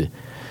decir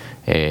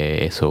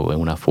eso en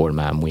una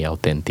forma muy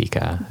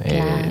auténtica,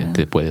 claro.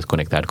 te puedes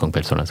conectar con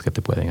personas que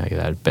te pueden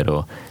ayudar,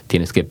 pero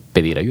tienes que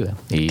pedir ayuda.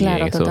 Y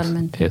claro,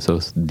 en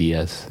esos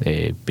días,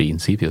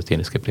 principios,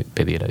 tienes que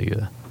pedir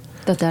ayuda.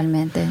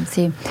 Totalmente,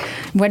 sí.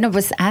 Bueno,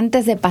 pues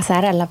antes de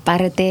pasar a la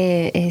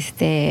parte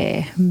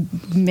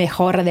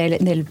mejor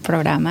del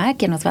programa,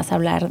 que nos vas a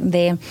hablar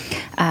de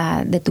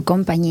tu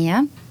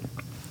compañía,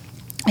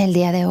 el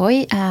día de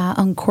hoy,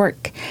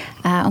 Uncork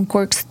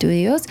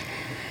Studios,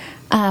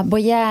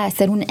 voy a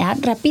hacer un ad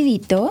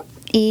rapidito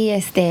y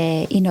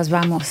nos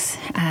vamos.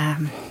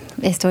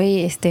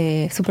 Estoy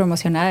súper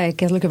emocionada de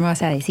qué es lo que me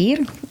vas a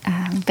decir.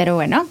 Pero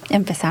bueno,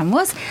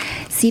 empezamos.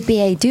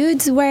 CPA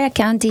Dudes, where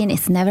accounting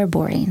is never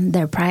boring.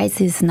 Their price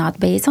is not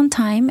based on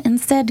time.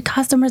 Instead,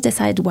 customers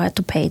decide what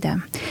to pay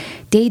them.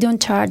 They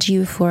don't charge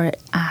you for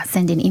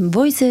sending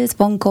invoices,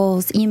 phone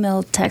calls,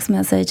 email, text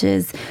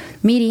messages,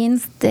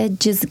 meetings. They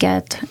just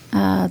get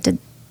the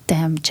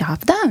damn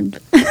job done.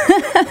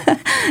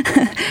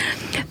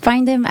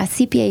 Find them at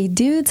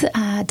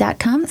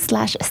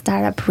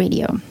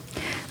cpadudes.com/startupradio.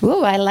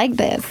 Ooh, I like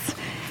this.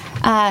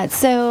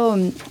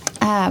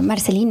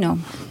 Marcelino,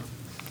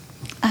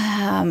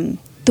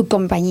 tu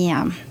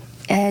compañía,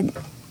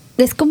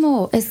 es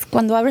cuando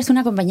abres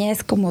una compañía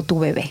es como tu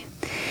bebé.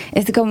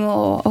 Es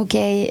como, ok,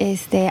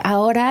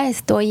 ahora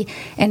estoy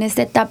en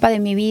esta etapa de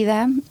mi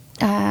vida.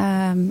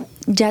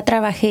 Ya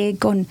trabajé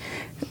con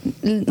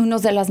una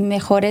de las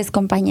mejores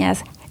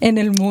compañías en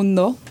el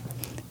mundo,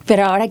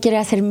 pero ahora quiero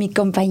hacer mi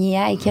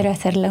compañía y quiero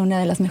hacerla una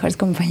de las mejores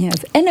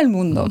compañías en el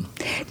mundo.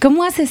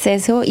 ¿Cómo haces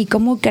eso y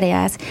cómo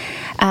creas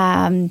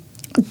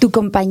tu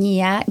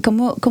compañía?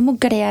 ¿Cómo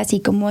creas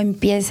y cómo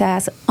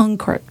empiezas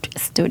Uncork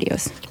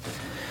Studios?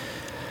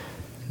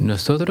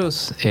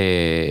 Nosotros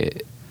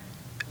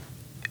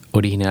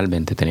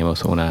originalmente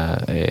teníamos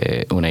una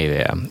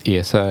idea, y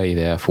esa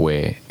idea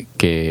fue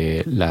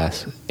que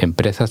las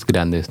empresas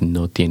grandes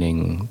no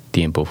tienen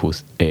tiempo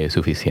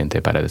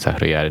suficiente para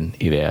desarrollar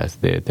ideas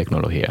de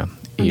tecnología.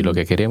 Y lo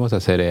que queríamos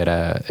hacer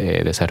era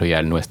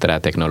desarrollar nuestra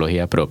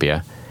tecnología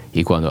propia.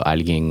 Y cuando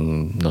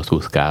alguien nos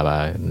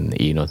buscaba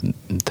y nos,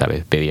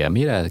 ¿sabes?, pedía,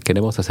 mira,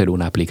 queremos hacer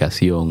una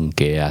aplicación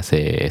que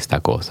hace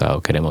esta cosa,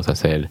 o queremos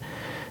hacer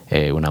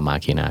una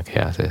máquina que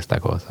hace esta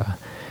cosa,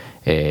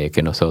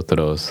 que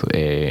nosotros,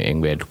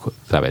 en ver,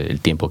 ¿sabes?,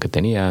 el tiempo que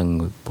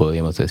tenían,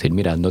 podíamos decir,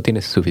 mira, no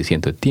tienes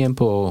suficiente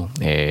tiempo,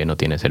 no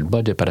tienes el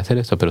budget para hacer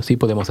esto, pero sí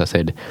podemos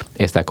hacer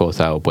esta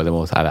cosa o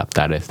podemos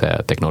adaptar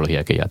esta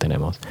tecnología que ya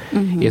tenemos.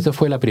 Y eso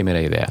fue la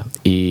primera idea.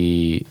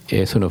 Y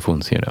eso no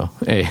funcionó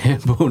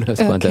por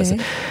unas cuantas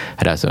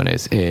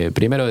razones.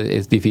 Primero,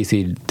 es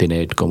difícil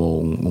tener como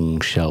un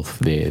shelf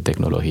de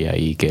tecnología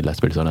y que las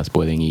personas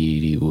pueden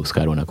ir y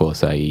buscar una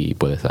cosa y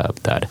puedes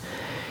adaptar.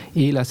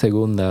 Y la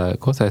segunda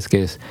cosa es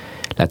que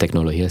la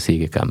tecnología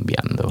sigue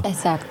cambiando.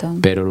 Exacto.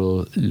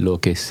 Pero lo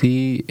que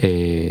sí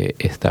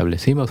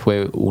establecimos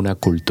fue una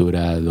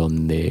cultura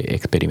donde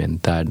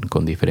experimentar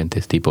con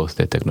diferentes tipos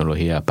de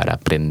tecnología para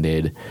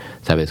aprender,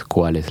 ¿sabes?,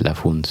 cuál es la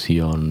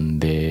función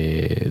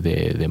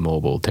de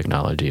mobile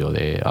technology o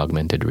de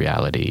augmented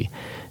reality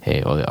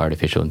o de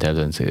artificial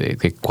intelligence.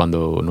 Que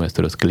cuando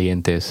nuestros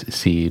clientes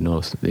sí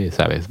nos,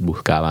 ¿sabes?,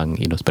 buscaban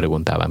y nos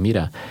preguntaban,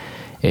 mira,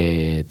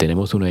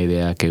 tenemos una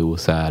idea que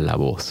usa la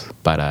voz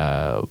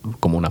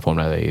como una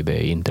forma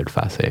de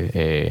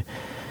interfase.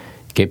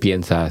 ¿Qué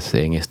piensas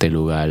en este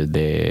lugar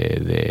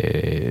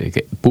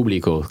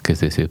público que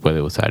se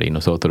puede usar? Y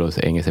nosotros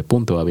en ese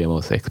punto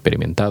habíamos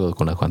experimentado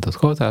con unas cuantas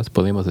cosas.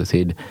 Podemos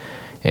decir,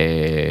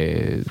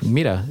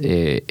 mira,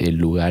 el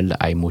lugar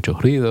hay mucho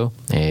ruido,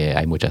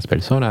 hay muchas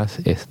personas.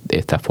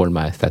 Esta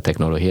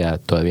tecnología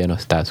todavía no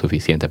está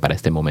suficiente para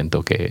este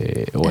momento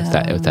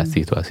esta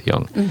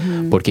situación.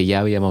 Uh-huh. Porque ya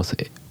habíamos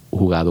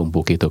jugado un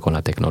poquito con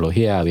la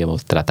tecnología,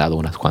 habíamos tratado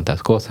unas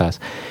cuantas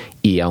cosas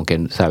y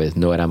aunque, ¿sabes?,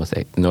 no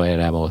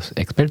éramos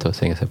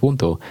expertos en ese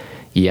punto,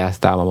 ya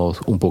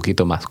estábamos un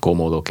poquito más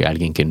cómodos que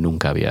alguien que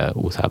nunca había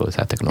usado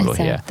esa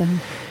tecnología. Exacto.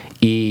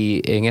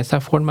 Y en esa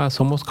forma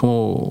somos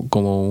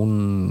como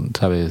un,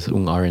 ¿sabes?,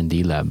 un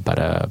R&D lab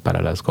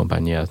para las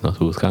compañías. Nos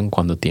buscan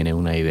cuando tienen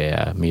una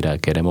idea. Mira,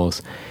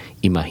 queremos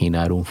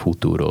imaginar un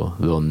futuro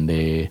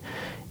donde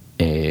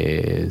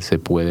se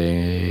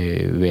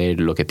puede ver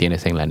lo que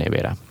tienes en la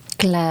nevera.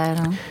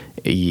 Claro.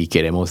 Y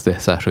queremos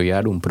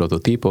desarrollar un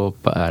prototipo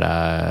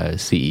para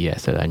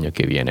CES el año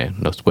que viene.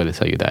 ¿Nos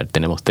puedes ayudar?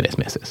 Tenemos 3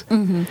 meses.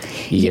 Uh-huh.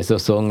 Y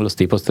esos son los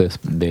tipos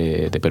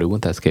de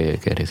preguntas que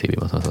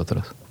recibimos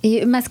nosotros.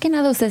 Y más que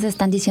nada ustedes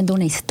están diciendo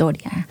una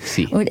historia.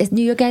 Sí.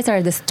 You guys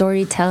are the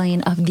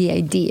storytelling of the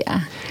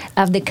idea,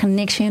 of the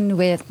connection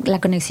with, la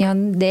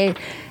conexión de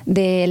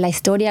la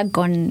historia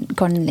con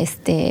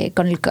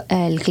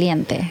el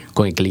cliente.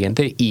 Con el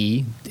cliente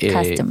y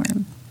customer.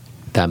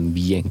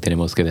 También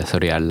tenemos que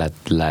desarrollar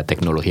la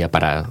tecnología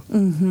para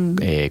uh-huh.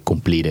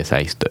 Cumplir esa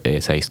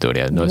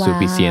historia. No es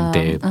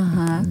suficiente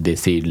uh-huh.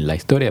 decir la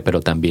historia, pero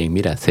también,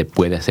 mira, ¿se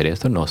puede hacer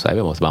esto? No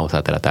sabemos. Vamos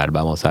a tratar,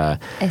 vamos a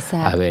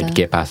ver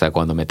qué pasa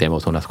cuando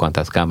metemos unas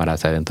cuantas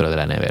cámaras adentro de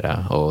la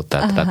nevera o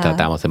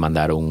tratamos de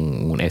mandar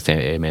un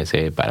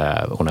SMS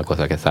para una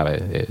cosa que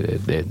sabe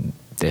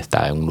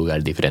está en un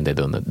lugar diferente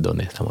de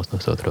donde estamos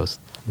nosotros.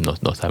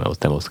 No sabemos,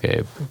 tenemos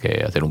que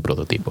hacer un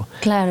prototipo.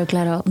 Claro.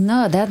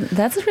 No,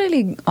 that's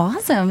really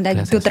awesome.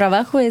 Tu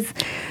trabajo es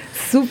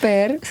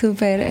súper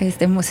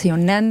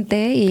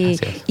emocionante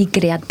y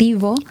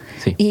creativo.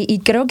 Sí. Y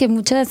creo que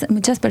muchas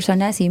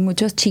personas y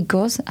muchos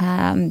chicos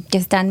que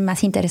están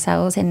más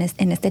interesados en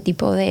este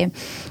tipo de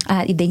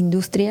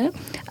industria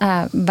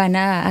van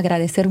a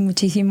agradecer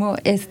muchísimo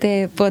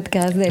este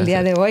podcast del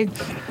día de hoy.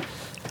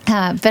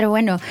 Pero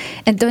bueno,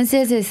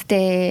 entonces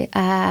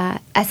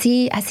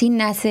así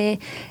nace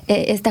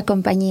esta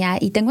compañía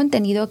y tengo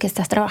entendido que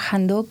estás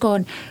trabajando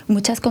con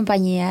muchas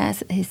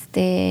compañías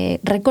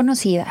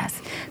reconocidas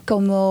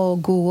como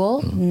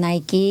Google,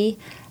 Nike.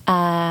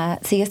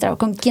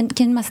 ¿Con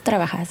quién más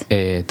trabajas?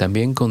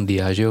 También con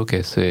Diageo, que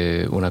es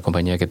una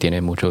compañía que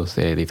tiene muchos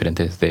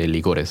diferentes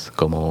licores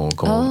como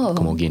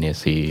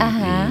Guinness y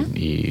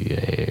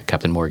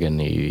Captain Morgan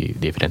y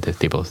diferentes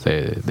tipos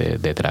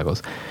de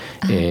tragos.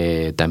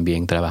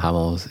 También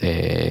trabajamos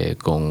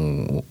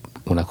con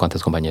unas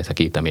cuantas compañías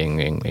aquí también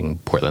en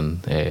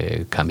Portland.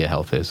 Cambia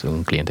Health es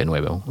un cliente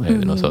nuevo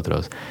de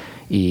nosotros.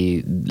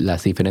 Y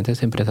las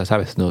diferentes empresas,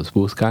 ¿sabes?, nos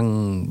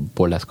buscan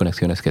por las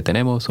conexiones que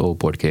tenemos o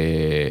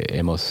porque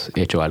hemos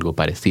hecho algo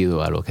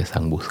parecido a lo que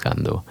están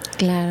buscando.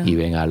 Claro. Y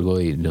ven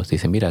algo y nos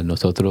dicen, mira,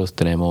 nosotros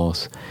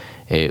tenemos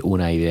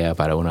una idea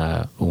para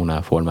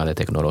una forma de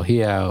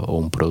tecnología o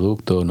un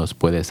producto, ¿nos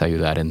puedes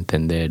ayudar a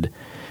entender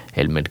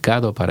el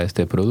mercado para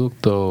este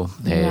producto?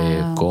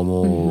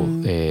 Cómo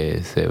uh-huh.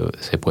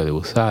 Se puede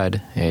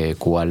usar,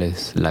 cuál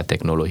es la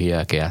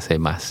tecnología que hace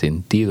más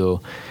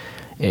sentido,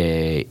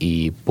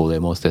 y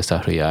podemos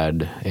desarrollar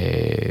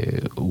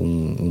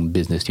un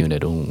business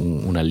unit,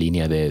 una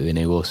línea de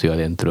negocio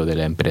adentro de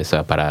la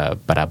empresa para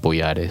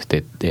apoyar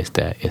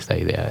esta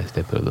idea,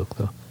 este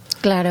producto.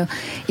 Claro.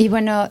 Y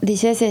bueno,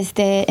 dices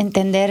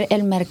entender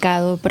el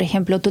mercado. Por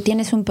ejemplo, tú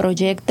tienes un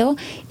proyecto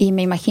y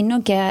me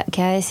imagino que ha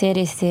de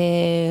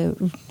ser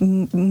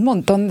un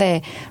montón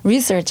de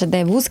research,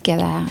 de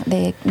búsqueda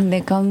de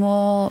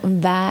cómo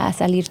va a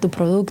salir tu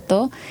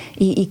producto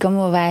y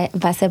cómo va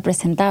a ser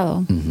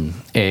presentado. Uh-huh.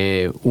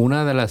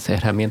 Una de las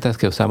herramientas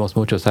que usamos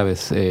mucho,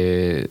 ¿sabes?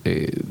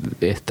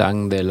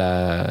 Están de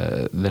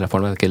la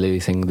forma que le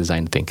dicen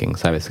design thinking,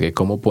 ¿sabes? Que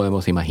cómo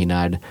podemos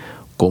imaginar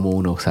cómo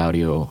un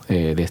usuario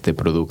de este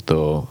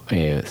producto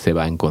se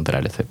va a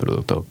encontrar ese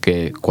producto,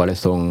 cuáles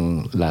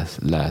son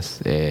las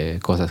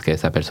cosas que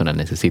esa persona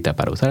necesita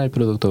para usar el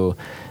producto,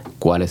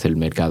 cuál es el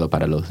mercado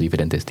para los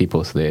diferentes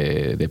tipos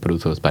de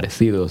productos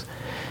parecidos.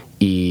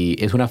 Y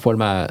es una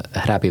forma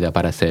rápida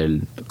para hacer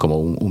como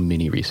un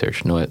mini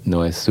research.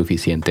 No es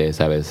suficiente,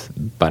 ¿sabes?,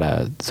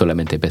 para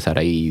solamente empezar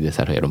ahí y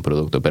desarrollar un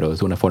producto, pero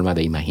es una forma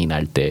de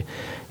imaginarte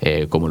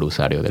como el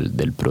usuario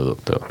del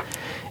producto.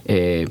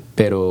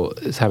 Pero,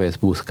 ¿sabes?,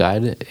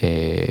 buscar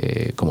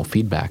como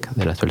feedback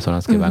de las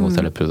personas que van a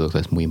usar el producto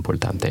es muy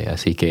importante.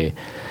 Así que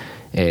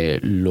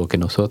lo que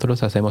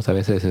nosotros hacemos a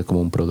veces es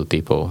como un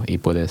prototipo y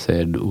puede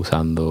ser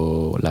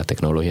usando la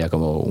tecnología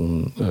como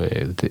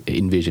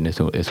InVision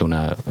es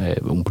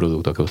un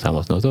producto que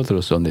usamos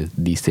nosotros donde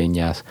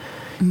diseñas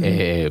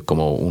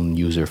como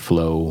un user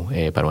flow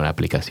para una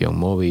aplicación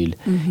móvil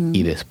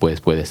y después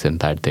puedes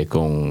sentarte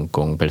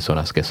con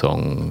personas que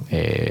son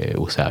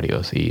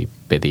usuarios y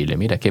pedirle,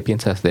 mira, ¿qué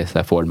piensas de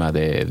esta forma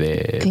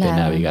de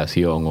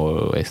navegación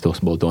o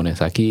estos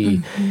botones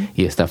aquí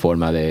y esta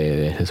forma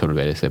de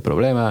resolver ese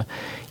problema?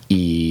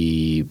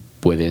 Y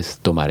puedes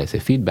tomar ese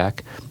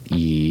feedback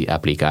y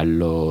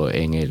aplicarlo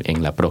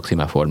en la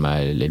próxima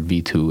forma, el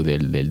V2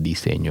 del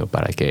diseño,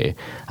 para que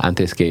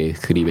antes que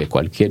escribe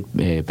cualquier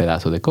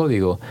pedazo de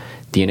código,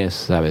 tienes,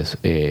 ¿sabes?,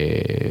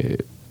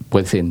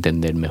 puedes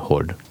entender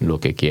mejor lo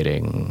que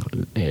quieren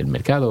el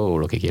mercado o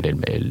lo que quieren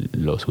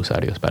los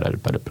usuarios para el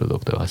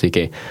producto. Así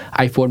que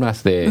hay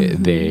formas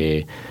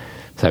de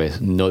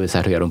 ¿sabes?, no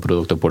desarrollar un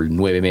producto por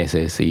 9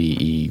 meses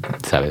y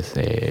 ¿sabes?,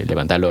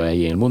 levantarlo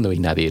ahí en el mundo y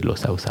nadie lo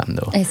está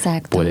usando.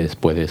 Exacto.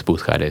 Puedes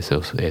buscar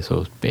esos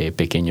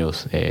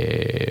pequeños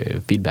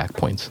feedback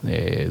points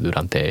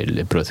durante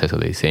el proceso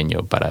de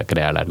diseño para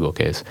crear algo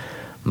que es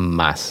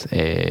más,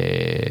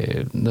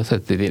 no sé,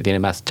 tiene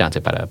más chance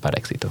para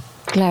éxito.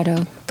 Claro,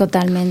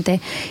 totalmente.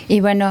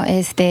 Y bueno,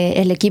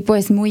 el equipo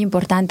es muy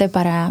importante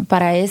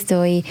para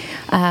esto y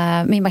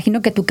me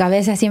imagino que tu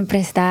cabeza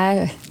siempre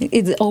está,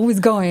 it's always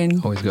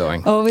going. Always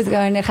going. Always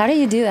going. How do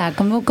you do that?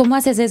 ¿Cómo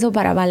haces eso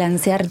para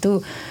balancear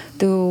tu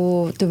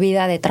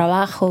vida de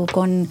trabajo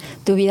con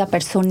tu vida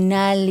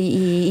personal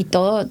y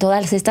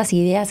todas estas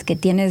ideas que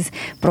tienes,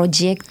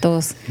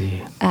 proyectos?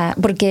 Sí.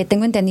 Porque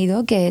tengo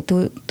entendido que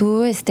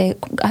tú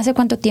 ¿hace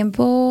cuánto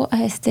tiempo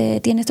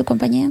tienes tu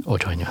compañía?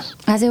 8 años.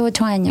 Hace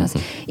 8 años.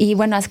 Y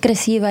bueno, has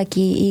crecido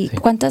aquí. ¿Y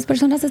cuántas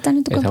personas están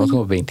en tu compañía? Estamos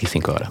como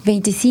 25 ahora.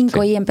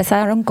 25, y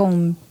empezaron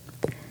con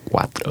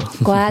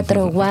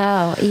 4,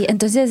 wow. Y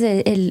entonces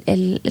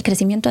el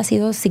crecimiento ha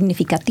sido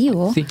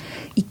significativo. Sí.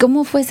 ¿Y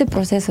cómo fue ese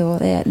proceso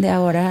de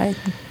ahora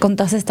con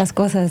todas estas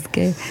cosas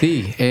que...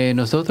 Sí,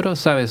 nosotros,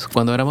 ¿sabes?,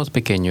 cuando éramos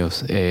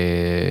pequeños,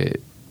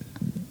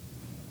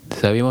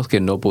 sabíamos que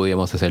no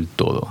podíamos hacer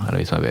todo a la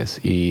misma vez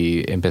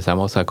y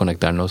empezamos a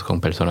conectarnos con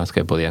personas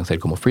que podían ser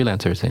como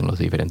freelancers en los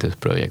diferentes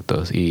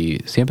proyectos y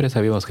siempre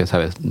sabíamos que,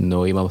 ¿sabes?,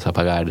 no íbamos a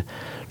pagar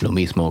lo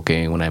mismo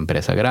que en una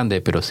empresa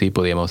grande, pero sí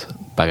podíamos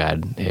pagar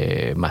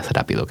más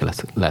rápido que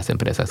las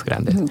empresas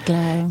grandes.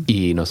 Claro.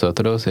 Y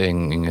nosotros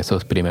en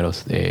esos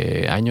primeros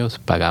años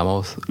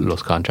pagamos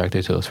los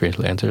contractors y los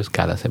freelancers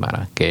cada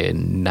semana, que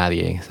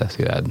nadie en esta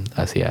ciudad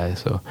hacía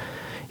eso.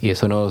 Y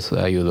eso nos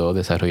ayudó a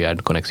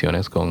desarrollar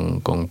conexiones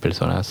con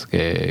personas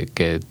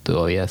que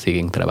todavía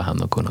siguen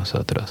trabajando con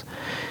nosotros.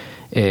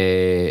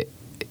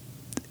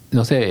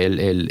 No sé,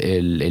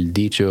 el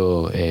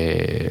dicho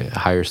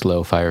hire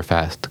slow, fire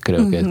fast,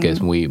 creo que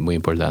es muy, muy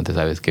importante,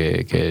 ¿sabes?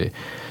 Que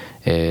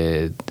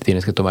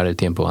tienes que tomar el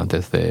tiempo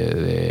antes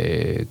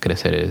de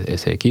crecer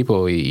ese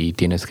equipo y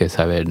tienes que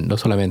saber no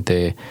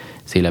solamente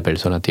si la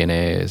persona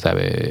tiene,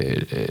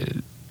 ¿sabe?,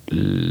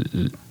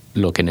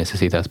 lo que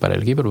necesitas para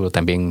el equipo, pero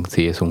también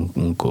si es un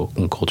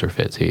culture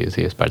fit,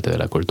 si es parte de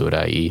la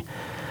cultura. Y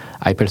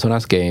hay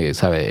personas que,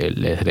 ¿sabes?,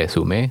 el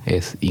resumen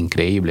es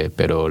increíble,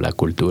 pero la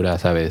cultura,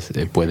 ¿sabes?,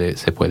 se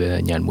puede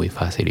dañar muy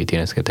fácil y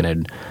tienes que tener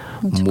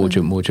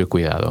mucho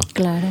cuidado.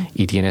 Claro.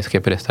 Y tienes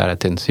que prestar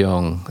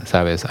atención,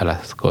 ¿sabes?, a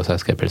las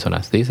cosas que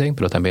personas dicen,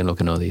 pero también lo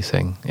que no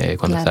dicen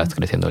cuando estás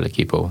creciendo el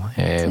equipo.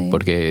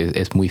 Porque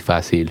es muy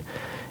fácil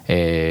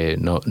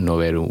no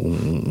ver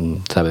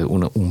un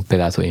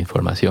pedazo de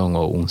información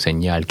o un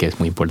señal que es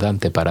muy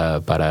importante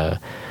para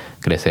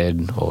crecer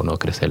o no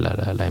crecer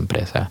la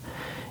empresa.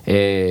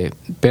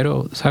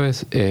 Pero,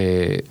 ¿sabes?,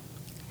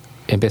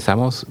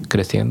 empezamos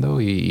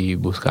creciendo y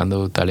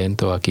buscando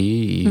talento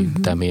aquí y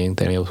también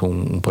tenemos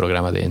un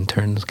programa de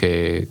interns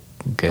que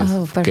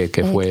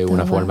fue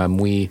una forma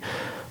muy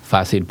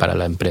fácil para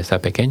la empresa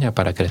pequeña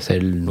para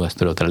crecer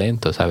nuestro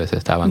talento, ¿sabes?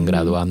 Estaban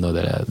graduando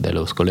de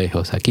los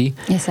colegios aquí.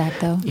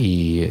 Exacto.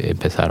 Y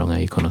empezaron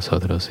ahí con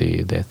nosotros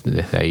y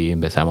desde ahí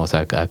empezamos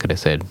a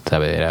crecer,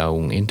 ¿sabes? Era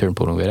un intern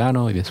por un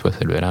verano y después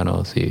del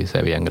verano, si se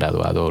habían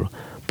graduado,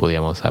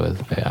 podíamos, ¿sabes?,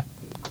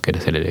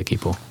 crecer el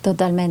equipo.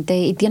 Totalmente.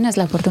 Y tienes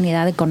la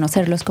oportunidad de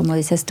conocerlos, como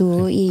dices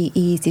tú,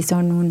 y si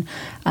son un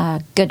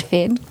good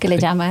fit, que le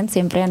llaman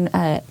siempre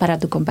para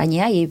tu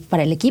compañía y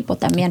para el equipo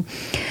también.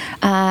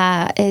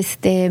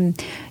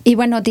 Y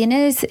bueno,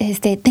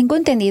 tengo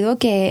entendido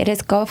que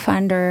eres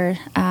co-founder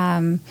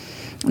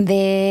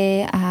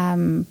de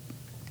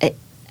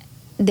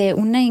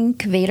una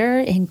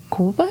incubator en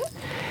Cuba.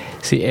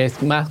 Sí,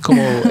 es más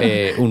como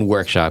un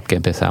workshop que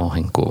empezamos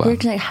en Cuba.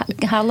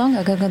 How long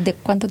ago? ¿De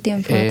cuánto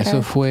tiempo?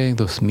 Eso fue en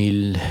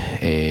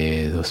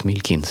 2012,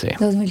 2015.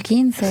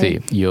 2015. Sí,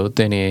 yo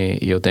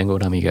tengo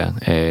una amiga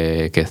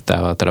que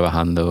estaba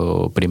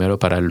trabajando primero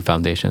para el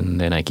Foundation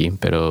de Nike,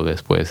 pero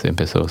después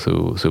empezó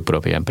su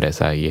propia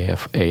empresa y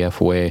ella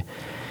fue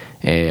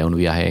a un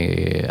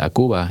viaje a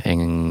Cuba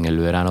en el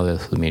verano de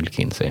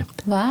 2015.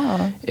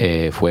 Wow.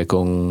 Fue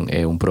con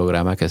un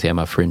programa que se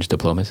llama Fringe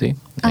Diplomacy,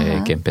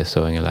 que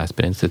empezó en el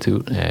Aspen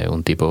Institute.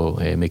 Un tipo,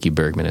 Mickey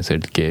Bergman, es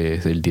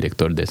el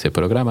director de ese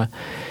programa,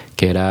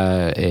 que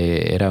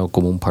era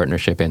como un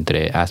partnership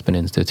entre Aspen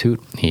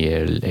Institute y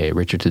el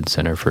Richardson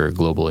Center for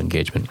Global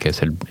Engagement, que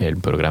es el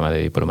programa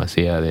de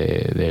diplomacia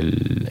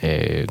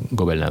del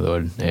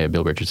gobernador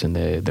Bill Richardson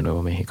de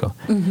Nuevo México.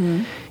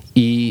 Uh-huh.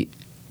 Y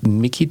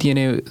Mickey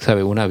tiene,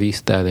 una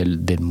vista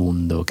del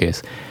mundo, que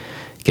es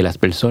que las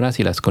personas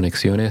y las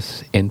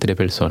conexiones entre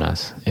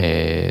personas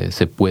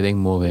se pueden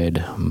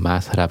mover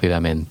más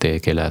rápidamente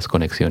que las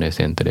conexiones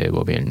entre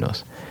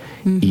gobiernos.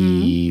 Uh-huh.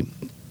 Y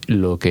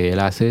lo que él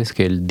hace es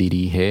que él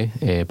dirige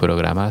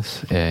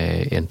programas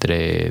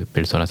entre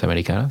personas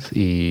americanas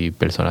y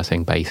personas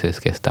en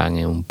países que están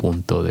en un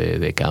punto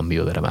de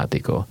cambio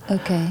dramático.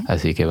 Okay.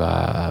 Así que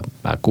va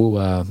a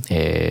Cuba,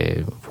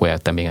 fue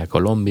también a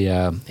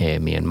Colombia,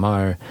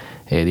 Myanmar,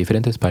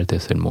 diferentes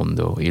partes del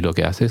mundo. Y lo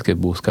que hace es que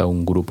busca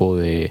un grupo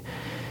de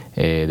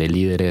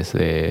líderes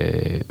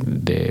de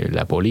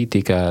la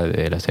política,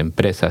 de las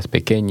empresas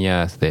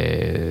pequeñas,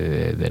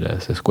 de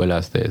las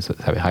escuelas de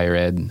higher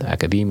ed,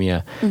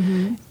 academia,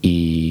 uh-huh.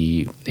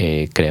 Y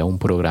crea un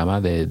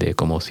programa de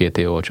como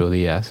 7 o 8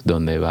 días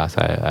donde vas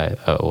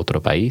a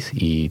otro país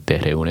y te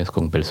reúnes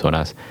con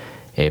personas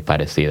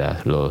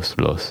parecidas, los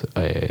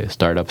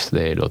startups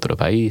del otro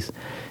país,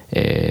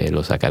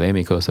 los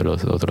académicos de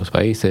los otros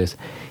países,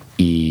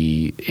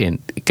 y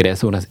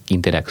creas unas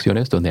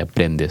interacciones donde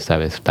aprendes,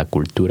 la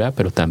cultura,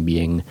 pero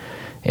también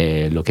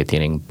lo que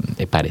tienen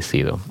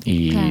parecido.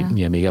 Y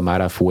mi amiga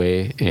Mara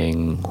fue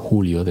en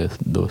julio de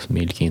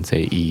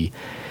 2015 y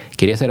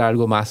quería hacer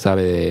algo más,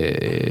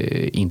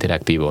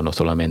 interactivo, no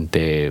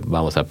solamente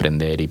vamos a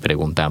aprender y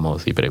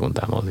preguntamos y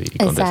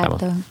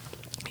contestamos. Exacto.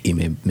 Y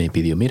me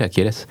pidió, mira,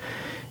 ¿quieres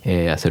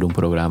hacer un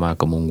programa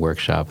como un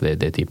workshop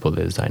de tipo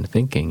de design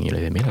thinking? Y le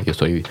dije, mira, yo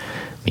soy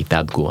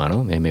mitad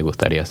cubano, me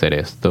gustaría hacer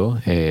esto,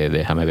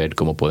 déjame ver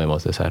cómo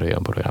podemos desarrollar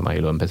un programa. Y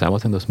lo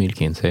empezamos en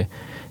 2015.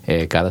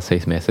 Cada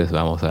 6 meses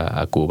vamos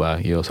a Cuba.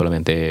 Yo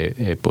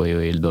solamente he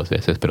podido ir 2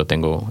 veces, pero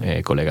tengo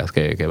colegas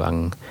que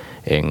van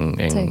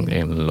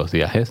en los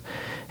viajes.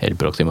 El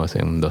próximo es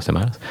en 2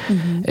 semanas.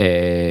 Uh-huh.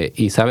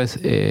 Y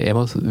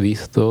hemos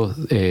visto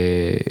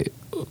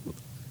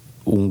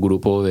un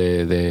grupo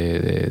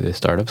de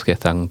startups que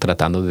están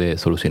tratando de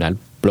solucionar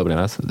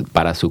problemas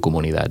para su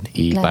comunidad.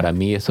 Y para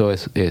mí eso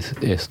es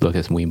lo que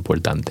es muy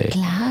importante.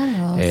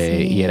 Claro,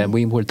 sí. Y era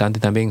muy importante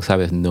también,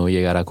 no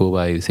llegar a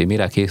Cuba y decir,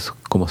 mira, aquí es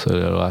como se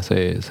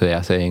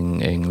hace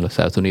en los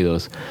Estados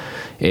Unidos.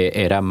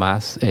 Era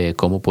más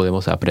cómo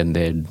podemos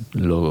aprender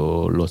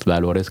los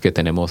valores que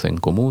tenemos en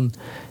común,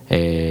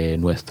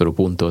 nuestro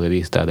punto de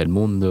vista del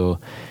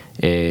mundo,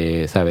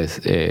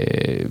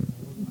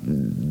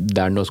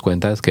 darnos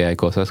cuenta que hay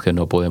cosas que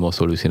no podemos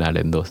solucionar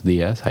en 2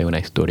 días. Hay una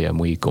historia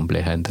muy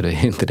compleja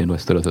entre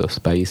nuestros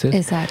 2 países.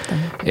 Exacto.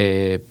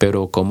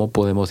 Pero cómo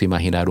podemos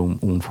imaginar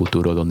un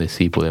futuro donde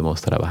sí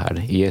podemos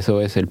trabajar. Y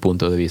eso es el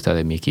punto de vista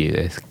de Mickey,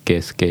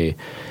 es que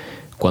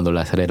cuando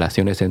las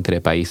relaciones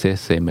entre países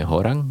se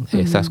mejoran, uh-huh.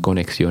 Esas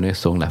conexiones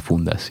son la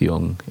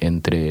fundación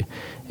entre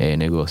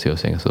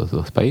negocios en esos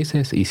 2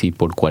 países, y si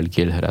por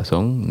cualquier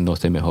razón no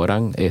se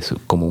mejoran, es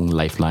como un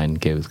lifeline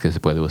que se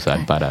puede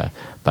usar para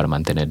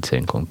mantenerse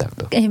en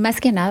contacto. Y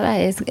más que nada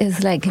es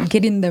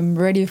getting them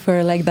ready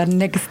for that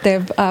next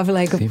step of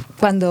sí.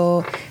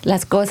 Cuando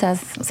las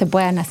cosas se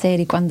puedan hacer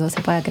y cuando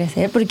se pueda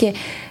crecer, porque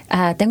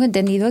tengo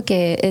entendido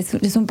que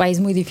es un país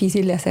muy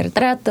difícil de hacer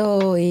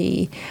trato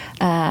y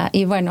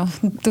bueno,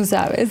 tú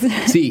sabes.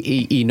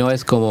 Sí, y no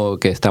es como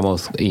que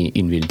estamos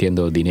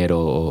invirtiendo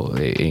dinero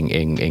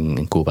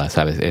en Cuba,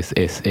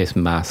 es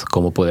más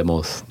cómo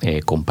podemos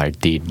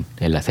compartir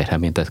las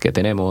herramientas que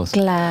tenemos.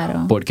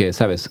 Claro. Porque,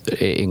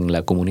 en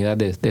la comunidad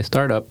de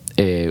startup,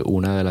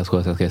 una de las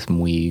cosas que es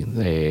muy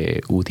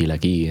útil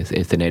aquí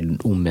es tener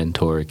un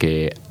mentor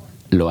que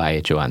lo ha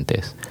hecho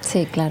antes.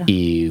 Sí, claro.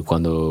 Y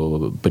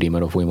cuando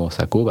primero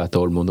fuimos a Cuba,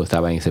 todo el mundo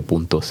estaba en ese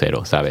punto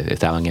cero,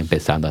 estaban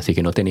empezando, así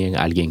que no tenían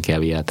alguien que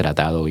había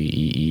tratado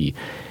y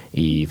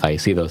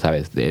fallecido,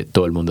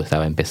 todo el mundo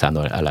estaba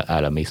empezando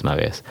a la misma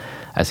vez.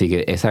 Así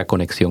que esa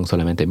conexión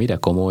solamente, mira,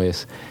 cómo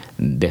es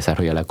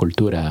desarrollar la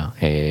cultura,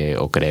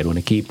 o crear un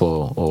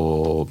equipo,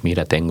 o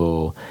mira,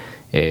 tengo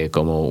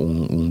como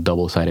un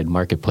double-sided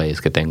marketplace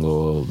que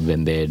tengo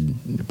vender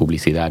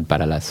publicidad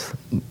para las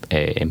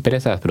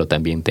empresas, pero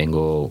también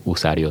tengo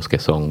usuarios que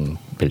son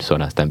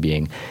personas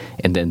también,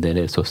 entender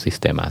esos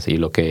sistemas. Y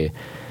lo que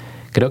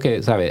creo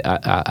que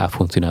ha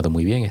funcionado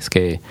muy bien es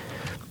que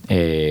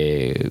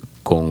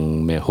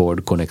con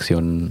mejor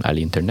conexión al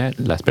internet,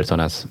 las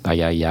personas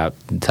allá ya,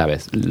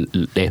 sabes,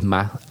 es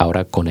más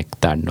ahora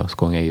conectarnos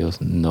con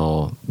ellos,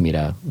 no,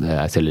 mira,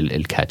 hacer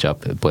el catch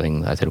up,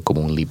 pueden hacer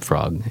como un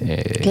leapfrog,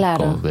 Claro.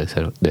 como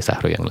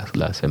desarrollan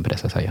las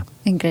empresas allá.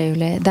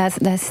 Increíble. That's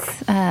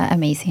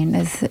amazing.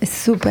 Es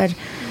súper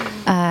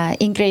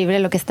increíble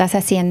lo que estás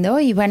haciendo.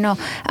 Y bueno,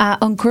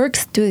 Uncork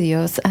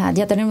Studios,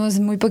 ya tenemos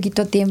muy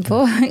poquito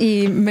tiempo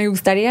y me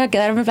gustaría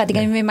quedarme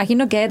platicando. Y me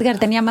imagino que Edgar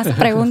tenía más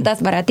preguntas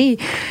para ti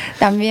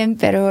también,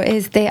 pero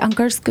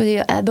Uncork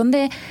Studios, ¿a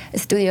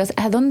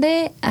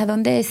dónde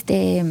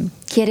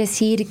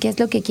quieres ir? ¿Qué es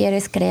lo que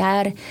quieres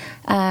crear?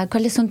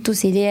 ¿Cuáles son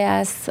tus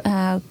ideas?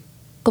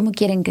 ¿Cómo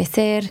quieren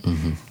crecer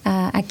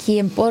aquí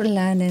en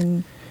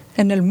Portland,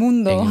 en el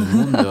mundo? En el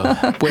mundo.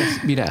 Pues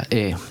mira,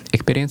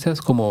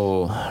 experiencias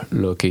como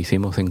lo que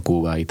hicimos en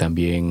Cuba y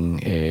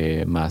también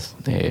más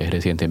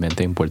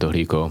recientemente en Puerto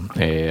Rico,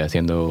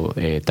 haciendo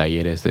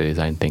talleres de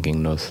Design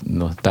Thinking, nos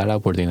da la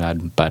oportunidad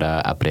para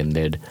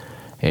aprender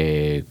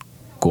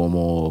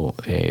cómo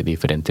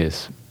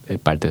diferentes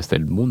partes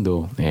del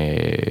mundo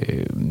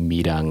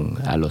miran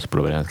a los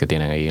problemas que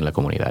tienen ahí en la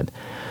comunidad.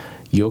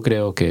 Yo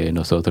creo que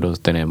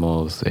nosotros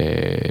tenemos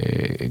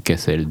que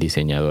ser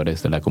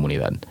diseñadores de la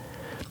comunidad.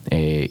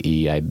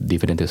 Y hay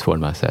diferentes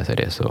formas de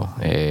hacer eso.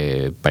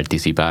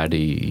 Participar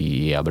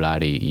y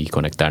hablar y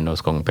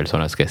conectarnos con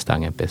personas que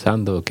están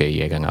empezando, que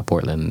llegan a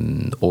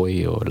Portland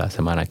hoy o la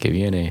semana que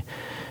viene.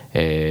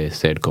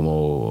 Ser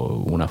como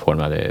una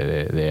forma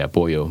de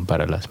apoyo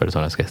para las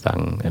personas que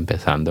están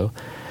empezando.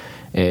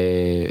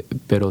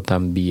 Pero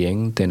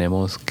también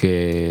tenemos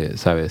que,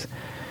 ¿sabes?,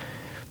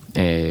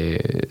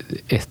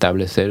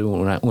 establecer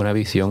una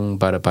visión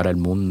para el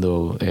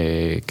mundo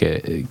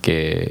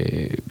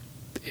que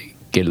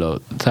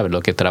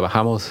lo que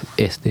trabajamos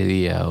este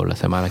día o la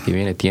semana que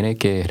viene tiene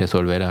que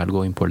resolver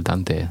algo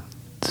importante.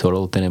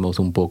 Solo tenemos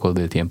un poco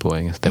de tiempo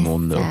en este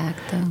mundo.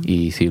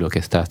 Y si lo que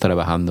estás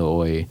trabajando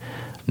hoy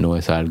no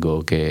es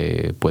algo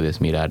que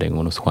puedes mirar en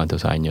unos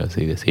cuantos años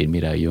y decir,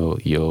 mira,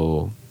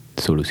 yo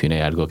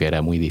solucioné algo que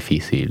era muy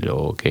difícil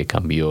o que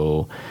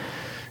cambió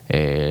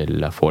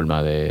la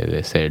forma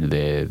de ser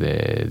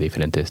de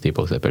diferentes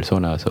tipos de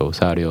personas o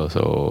usuarios,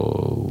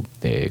 o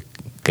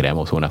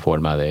creamos una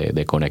forma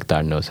de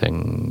conectarnos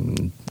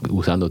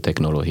usando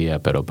tecnología,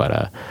 pero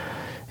para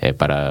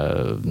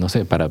no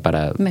sé,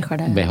 para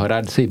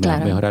mejorar, sí,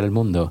 claro, mejorar el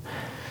mundo.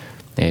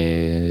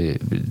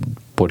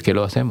 ¿Por qué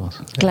lo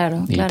hacemos?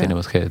 Claro, y claro.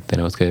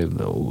 tenemos que,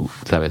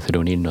 ¿sabes?,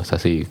 reunirnos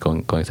así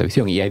con esa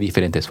visión. Y hay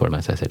diferentes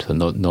formas de hacer eso.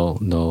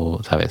 No,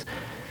 ¿sabes?,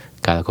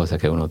 cada cosa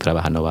que uno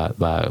trabaja no va,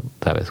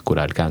 ¿sabes?,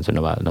 curar el cáncer,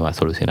 no va a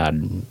solucionar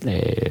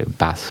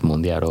paz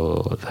mundial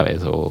o,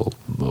 ¿sabes?, o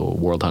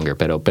world hunger,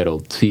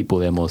 pero sí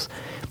podemos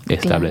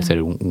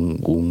establecer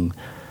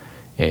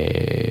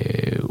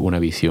una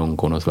visión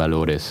con los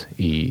valores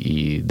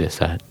y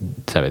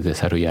 ¿sabes?,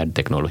 desarrollar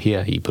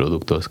tecnología y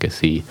productos que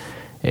sí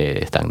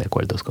están de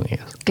acuerdo con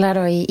ellos.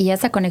 Claro, y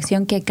esa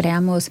conexión que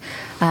creamos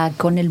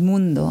con el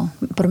mundo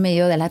por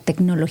medio de la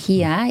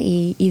tecnología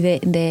y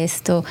de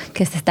esto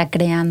que se está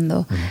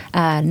creando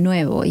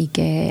nuevo y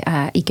que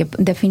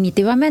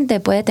definitivamente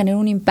puede tener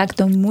un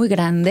impacto muy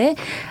grande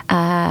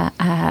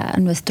a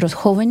nuestros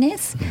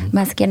jóvenes,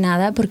 más que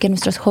nada, porque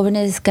nuestros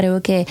jóvenes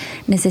creo que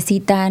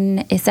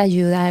necesitan esa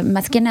ayuda.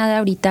 Más que nada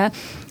ahorita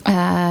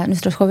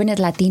nuestros jóvenes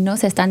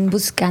latinos están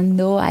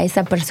buscando a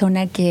esa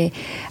persona que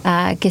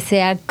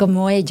sea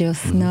como ellos,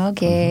 ¿no?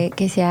 Que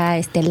sea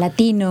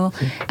latino,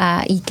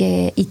 y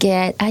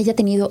que haya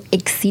tenido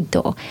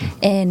éxito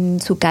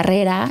en su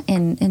carrera,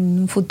 en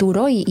un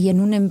futuro y en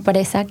una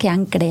empresa que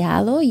han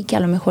creado, y que a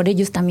lo mejor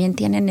ellos también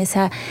tienen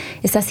esas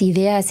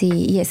ideas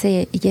y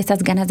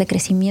esas ganas de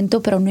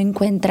crecimiento, pero no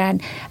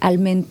encuentran al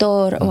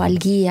mentor o al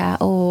guía,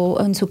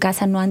 o en su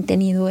casa no han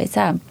tenido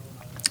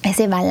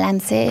ese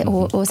balance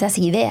o esas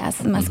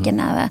ideas, más que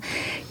nada,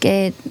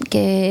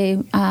 que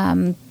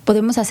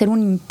podemos hacer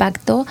un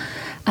impacto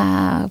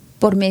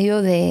por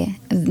medio de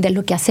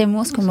lo que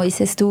hacemos, como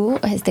dices tú,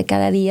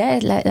 cada día.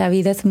 La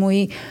vida es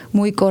muy,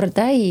 muy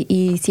corta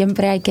y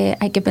siempre hay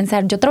que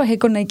pensar. Yo trabajé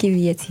con Nike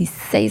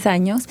 16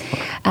 años,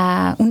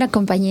 una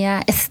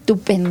compañía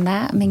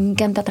estupenda, me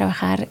encanta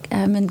trabajar,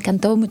 me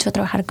encantó mucho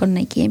trabajar con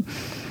Nike.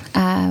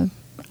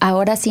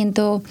 Ahora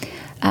siento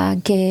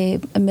que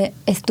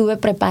estuve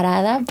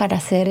preparada para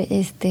hacer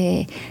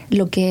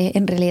lo que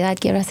en realidad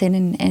quiero hacer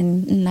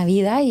en la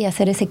vida, y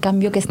hacer ese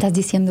cambio que estás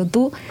diciendo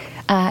tú,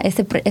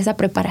 esa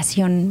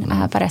preparación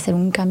para hacer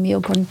un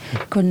cambio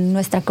con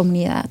nuestra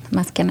comunidad,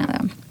 más que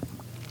nada.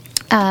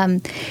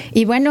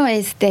 Y bueno,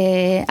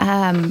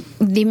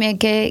 dime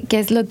qué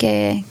es lo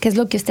que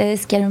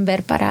ustedes quieren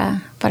ver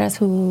para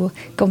su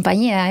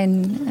compañía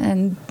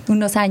en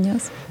unos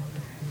años.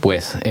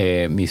 Pues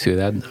mi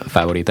ciudad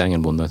favorita en el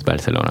mundo es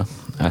Barcelona.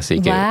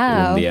 Así que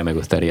un día me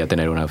gustaría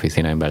tener una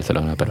oficina en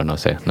Barcelona, pero no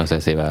sé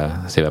si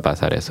va a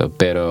pasar eso.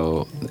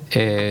 Pero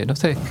no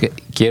sé,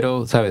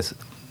 quiero, ¿sabes?,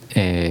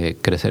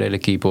 crecer el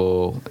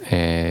equipo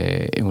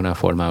en una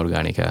forma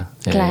orgánica.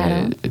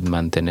 Claro.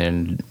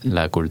 Mantener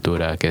la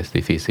cultura, que es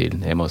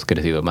difícil. Hemos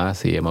crecido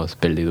más y hemos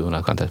perdido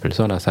unas cuantas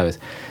personas, ¿sabes?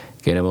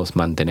 Queremos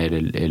mantener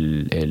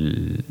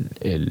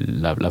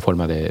la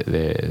forma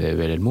de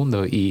ver el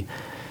mundo y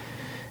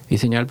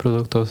diseñar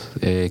productos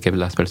que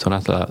las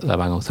personas la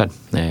van a usar,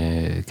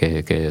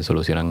 que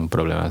solucionan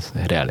problemas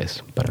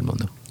reales para el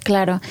mundo.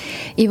 Claro.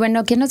 Y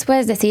bueno, ¿qué nos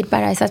puedes decir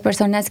para esas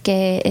personas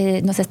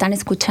que nos están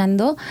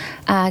escuchando,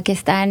 que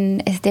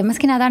están, más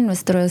que nada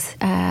nuestros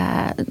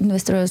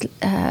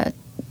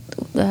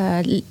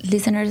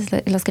listeners,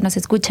 los que nos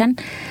escuchan,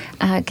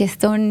 que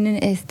son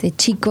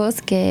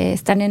chicos que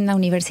están en la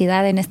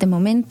universidad en este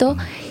momento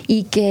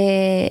y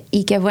que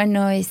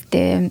bueno,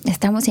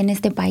 estamos en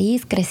este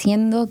país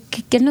creciendo?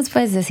 ¿Qué nos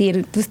puedes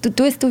decir?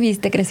 Tú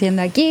estuviste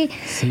creciendo aquí,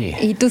 sí,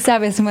 y tú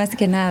sabes más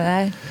que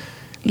nada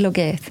lo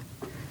que es.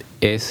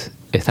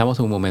 Estamos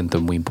en un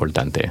momento muy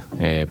importante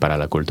para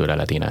la cultura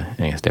latina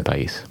en este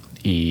país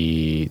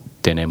y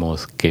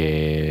tenemos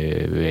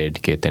que ver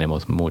que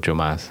tenemos mucho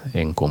más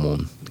en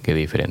común que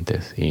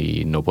diferentes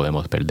y no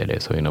podemos perder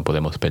eso y no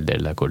podemos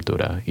perder la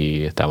cultura,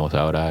 y estamos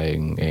ahora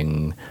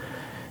en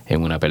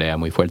una pelea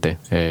muy fuerte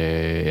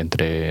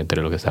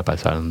entre lo que está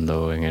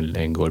pasando en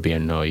el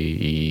gobierno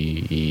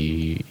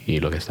y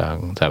lo que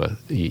están, ¿sabes?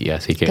 Y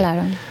así que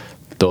claro,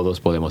 todos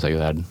podemos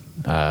ayudar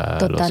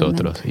a los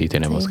otros y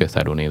tenemos que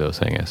estar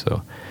unidos en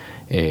eso.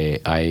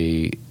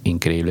 Hay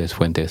increíbles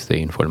fuentes de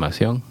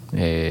información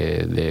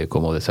de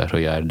cómo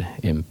desarrollar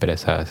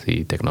empresas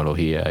y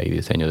tecnología y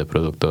diseño de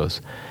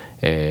productos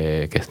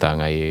que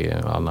están ahí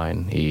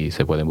online y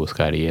se pueden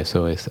buscar, y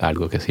eso es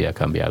algo que sí ha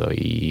cambiado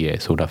y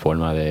es una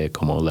forma de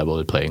como level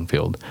the playing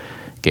field,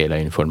 que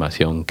la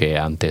información que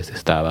antes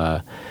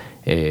estaba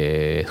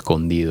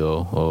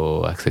escondido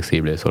o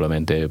accesible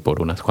solamente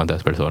por unas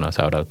cuantas personas,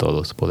 ahora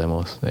todos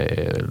podemos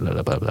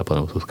la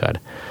podemos buscar.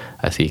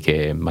 Así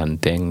que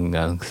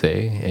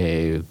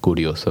manténganse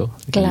curiosos,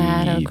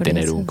 claro, y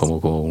tener como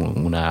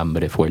una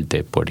hambre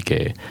fuerte,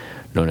 porque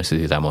lo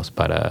necesitamos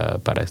para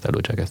esta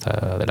lucha que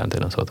está delante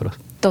de nosotros.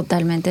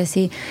 Totalmente,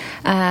 sí.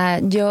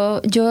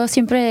 Yo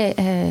siempre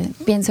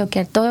pienso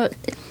que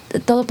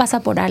todo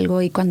pasa por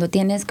algo, y cuando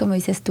tienes, como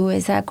dices tú,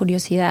 esa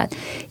curiosidad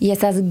y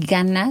esas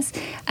ganas,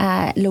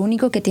 lo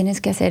único que tienes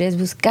que hacer es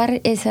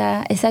buscar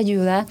esa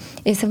ayuda,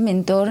 ese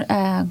mentor.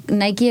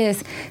 Nike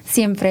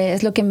siempre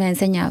es lo que me ha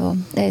enseñado,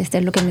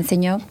 lo que me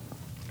enseñó,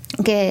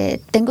 que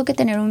tengo que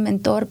tener un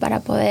mentor para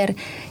poder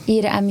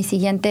ir a mi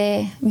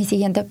siguiente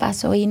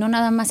paso, y no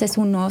nada más es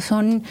uno,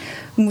 son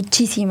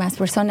muchísimas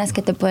personas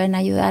que te pueden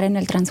ayudar en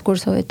el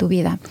transcurso de tu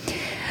vida.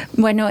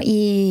 Bueno,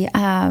 y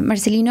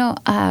Marcelino,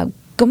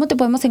 ¿cómo te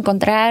podemos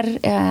encontrar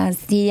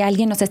si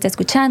alguien nos está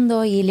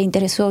escuchando y le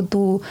interesó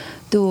tu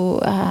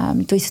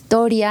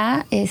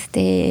historia?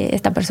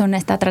 Esta persona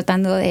está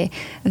tratando de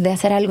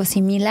hacer algo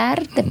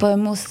similar. ¿Te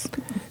podemos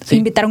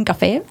invitar a un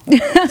café?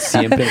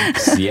 Siempre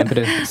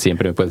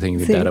me puedes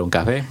invitar a un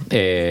café.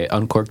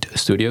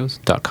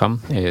 Uncorkedstudios.com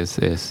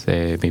es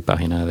mi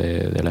página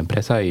de la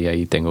empresa, y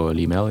ahí tengo el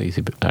email, y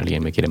si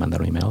alguien me quiere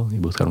mandar un email y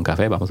buscar un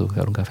café, vamos a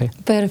buscar un café.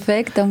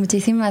 Perfecto,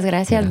 muchísimas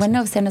gracias.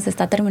 Bueno, se nos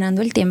está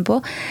terminando el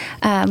tiempo.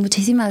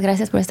 Muchísimas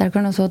gracias por estar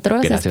con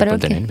nosotros. Gracias por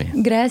tenerme.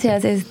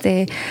 Gracias.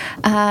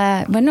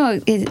 Bueno,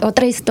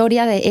 otra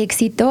historia de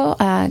éxito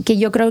que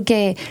yo creo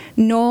que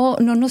no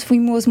nos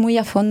fuimos muy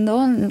a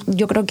fondo.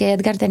 Yo creo que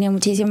Edgar tenía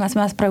muchísimas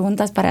más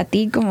preguntas para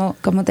ti,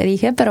 como te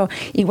dije, pero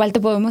igual te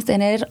podemos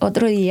tener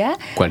otro día.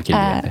 Cualquier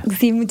día.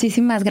 Sí,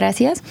 muchísimas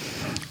gracias.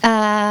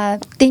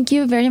 Thank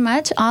you very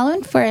much,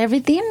 Alan, for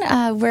everything.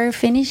 We're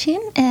finishing,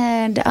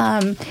 and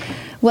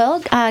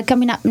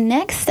coming up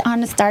next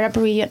on the Startup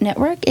Radio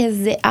Network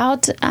is the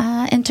Out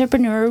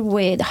Entrepreneur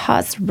with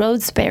Huss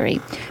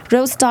Roseberry.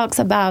 Rose talks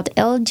about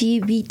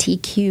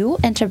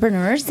LGBTQ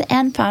entrepreneurs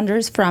and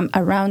founders from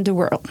around the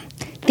world.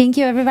 Thank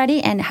you,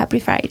 everybody, and happy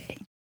Friday.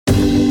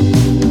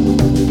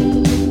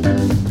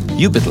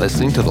 You've been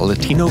listening to the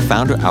Latino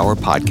Founder Hour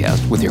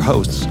podcast with your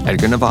hosts,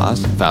 Edgar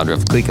Navas, founder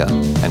of Clica,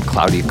 and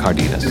Claudia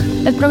Cardenas.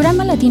 El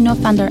programa Latino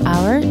Founder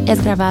Hour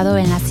es grabado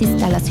en las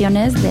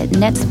instalaciones de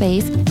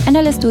NetSpace en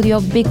el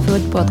estudio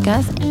Bigfoot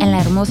Podcast en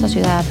la hermosa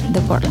ciudad de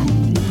Portland.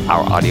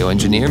 Our audio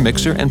engineer,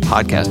 mixer, and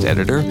podcast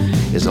editor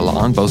is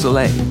Alain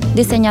Beausoleil.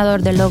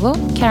 Diseñador de logo,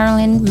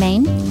 Carolyn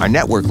Main. Our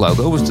network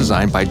logo was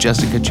designed by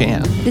Jessica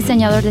Chan.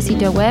 Diseñador de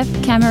sitio web,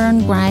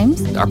 Cameron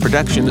Grimes. Our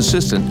production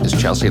assistant is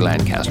Chelsea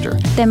Lancaster.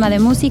 Tema de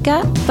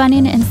música,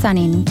 Funnin' and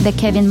Sunnin', de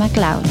Kevin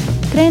MacLeod.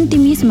 Cree en ti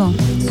mismo,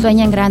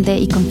 sueña en grande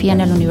y confía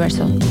en el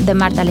universo, de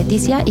Marta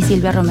Leticia y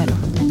Silvia Romero.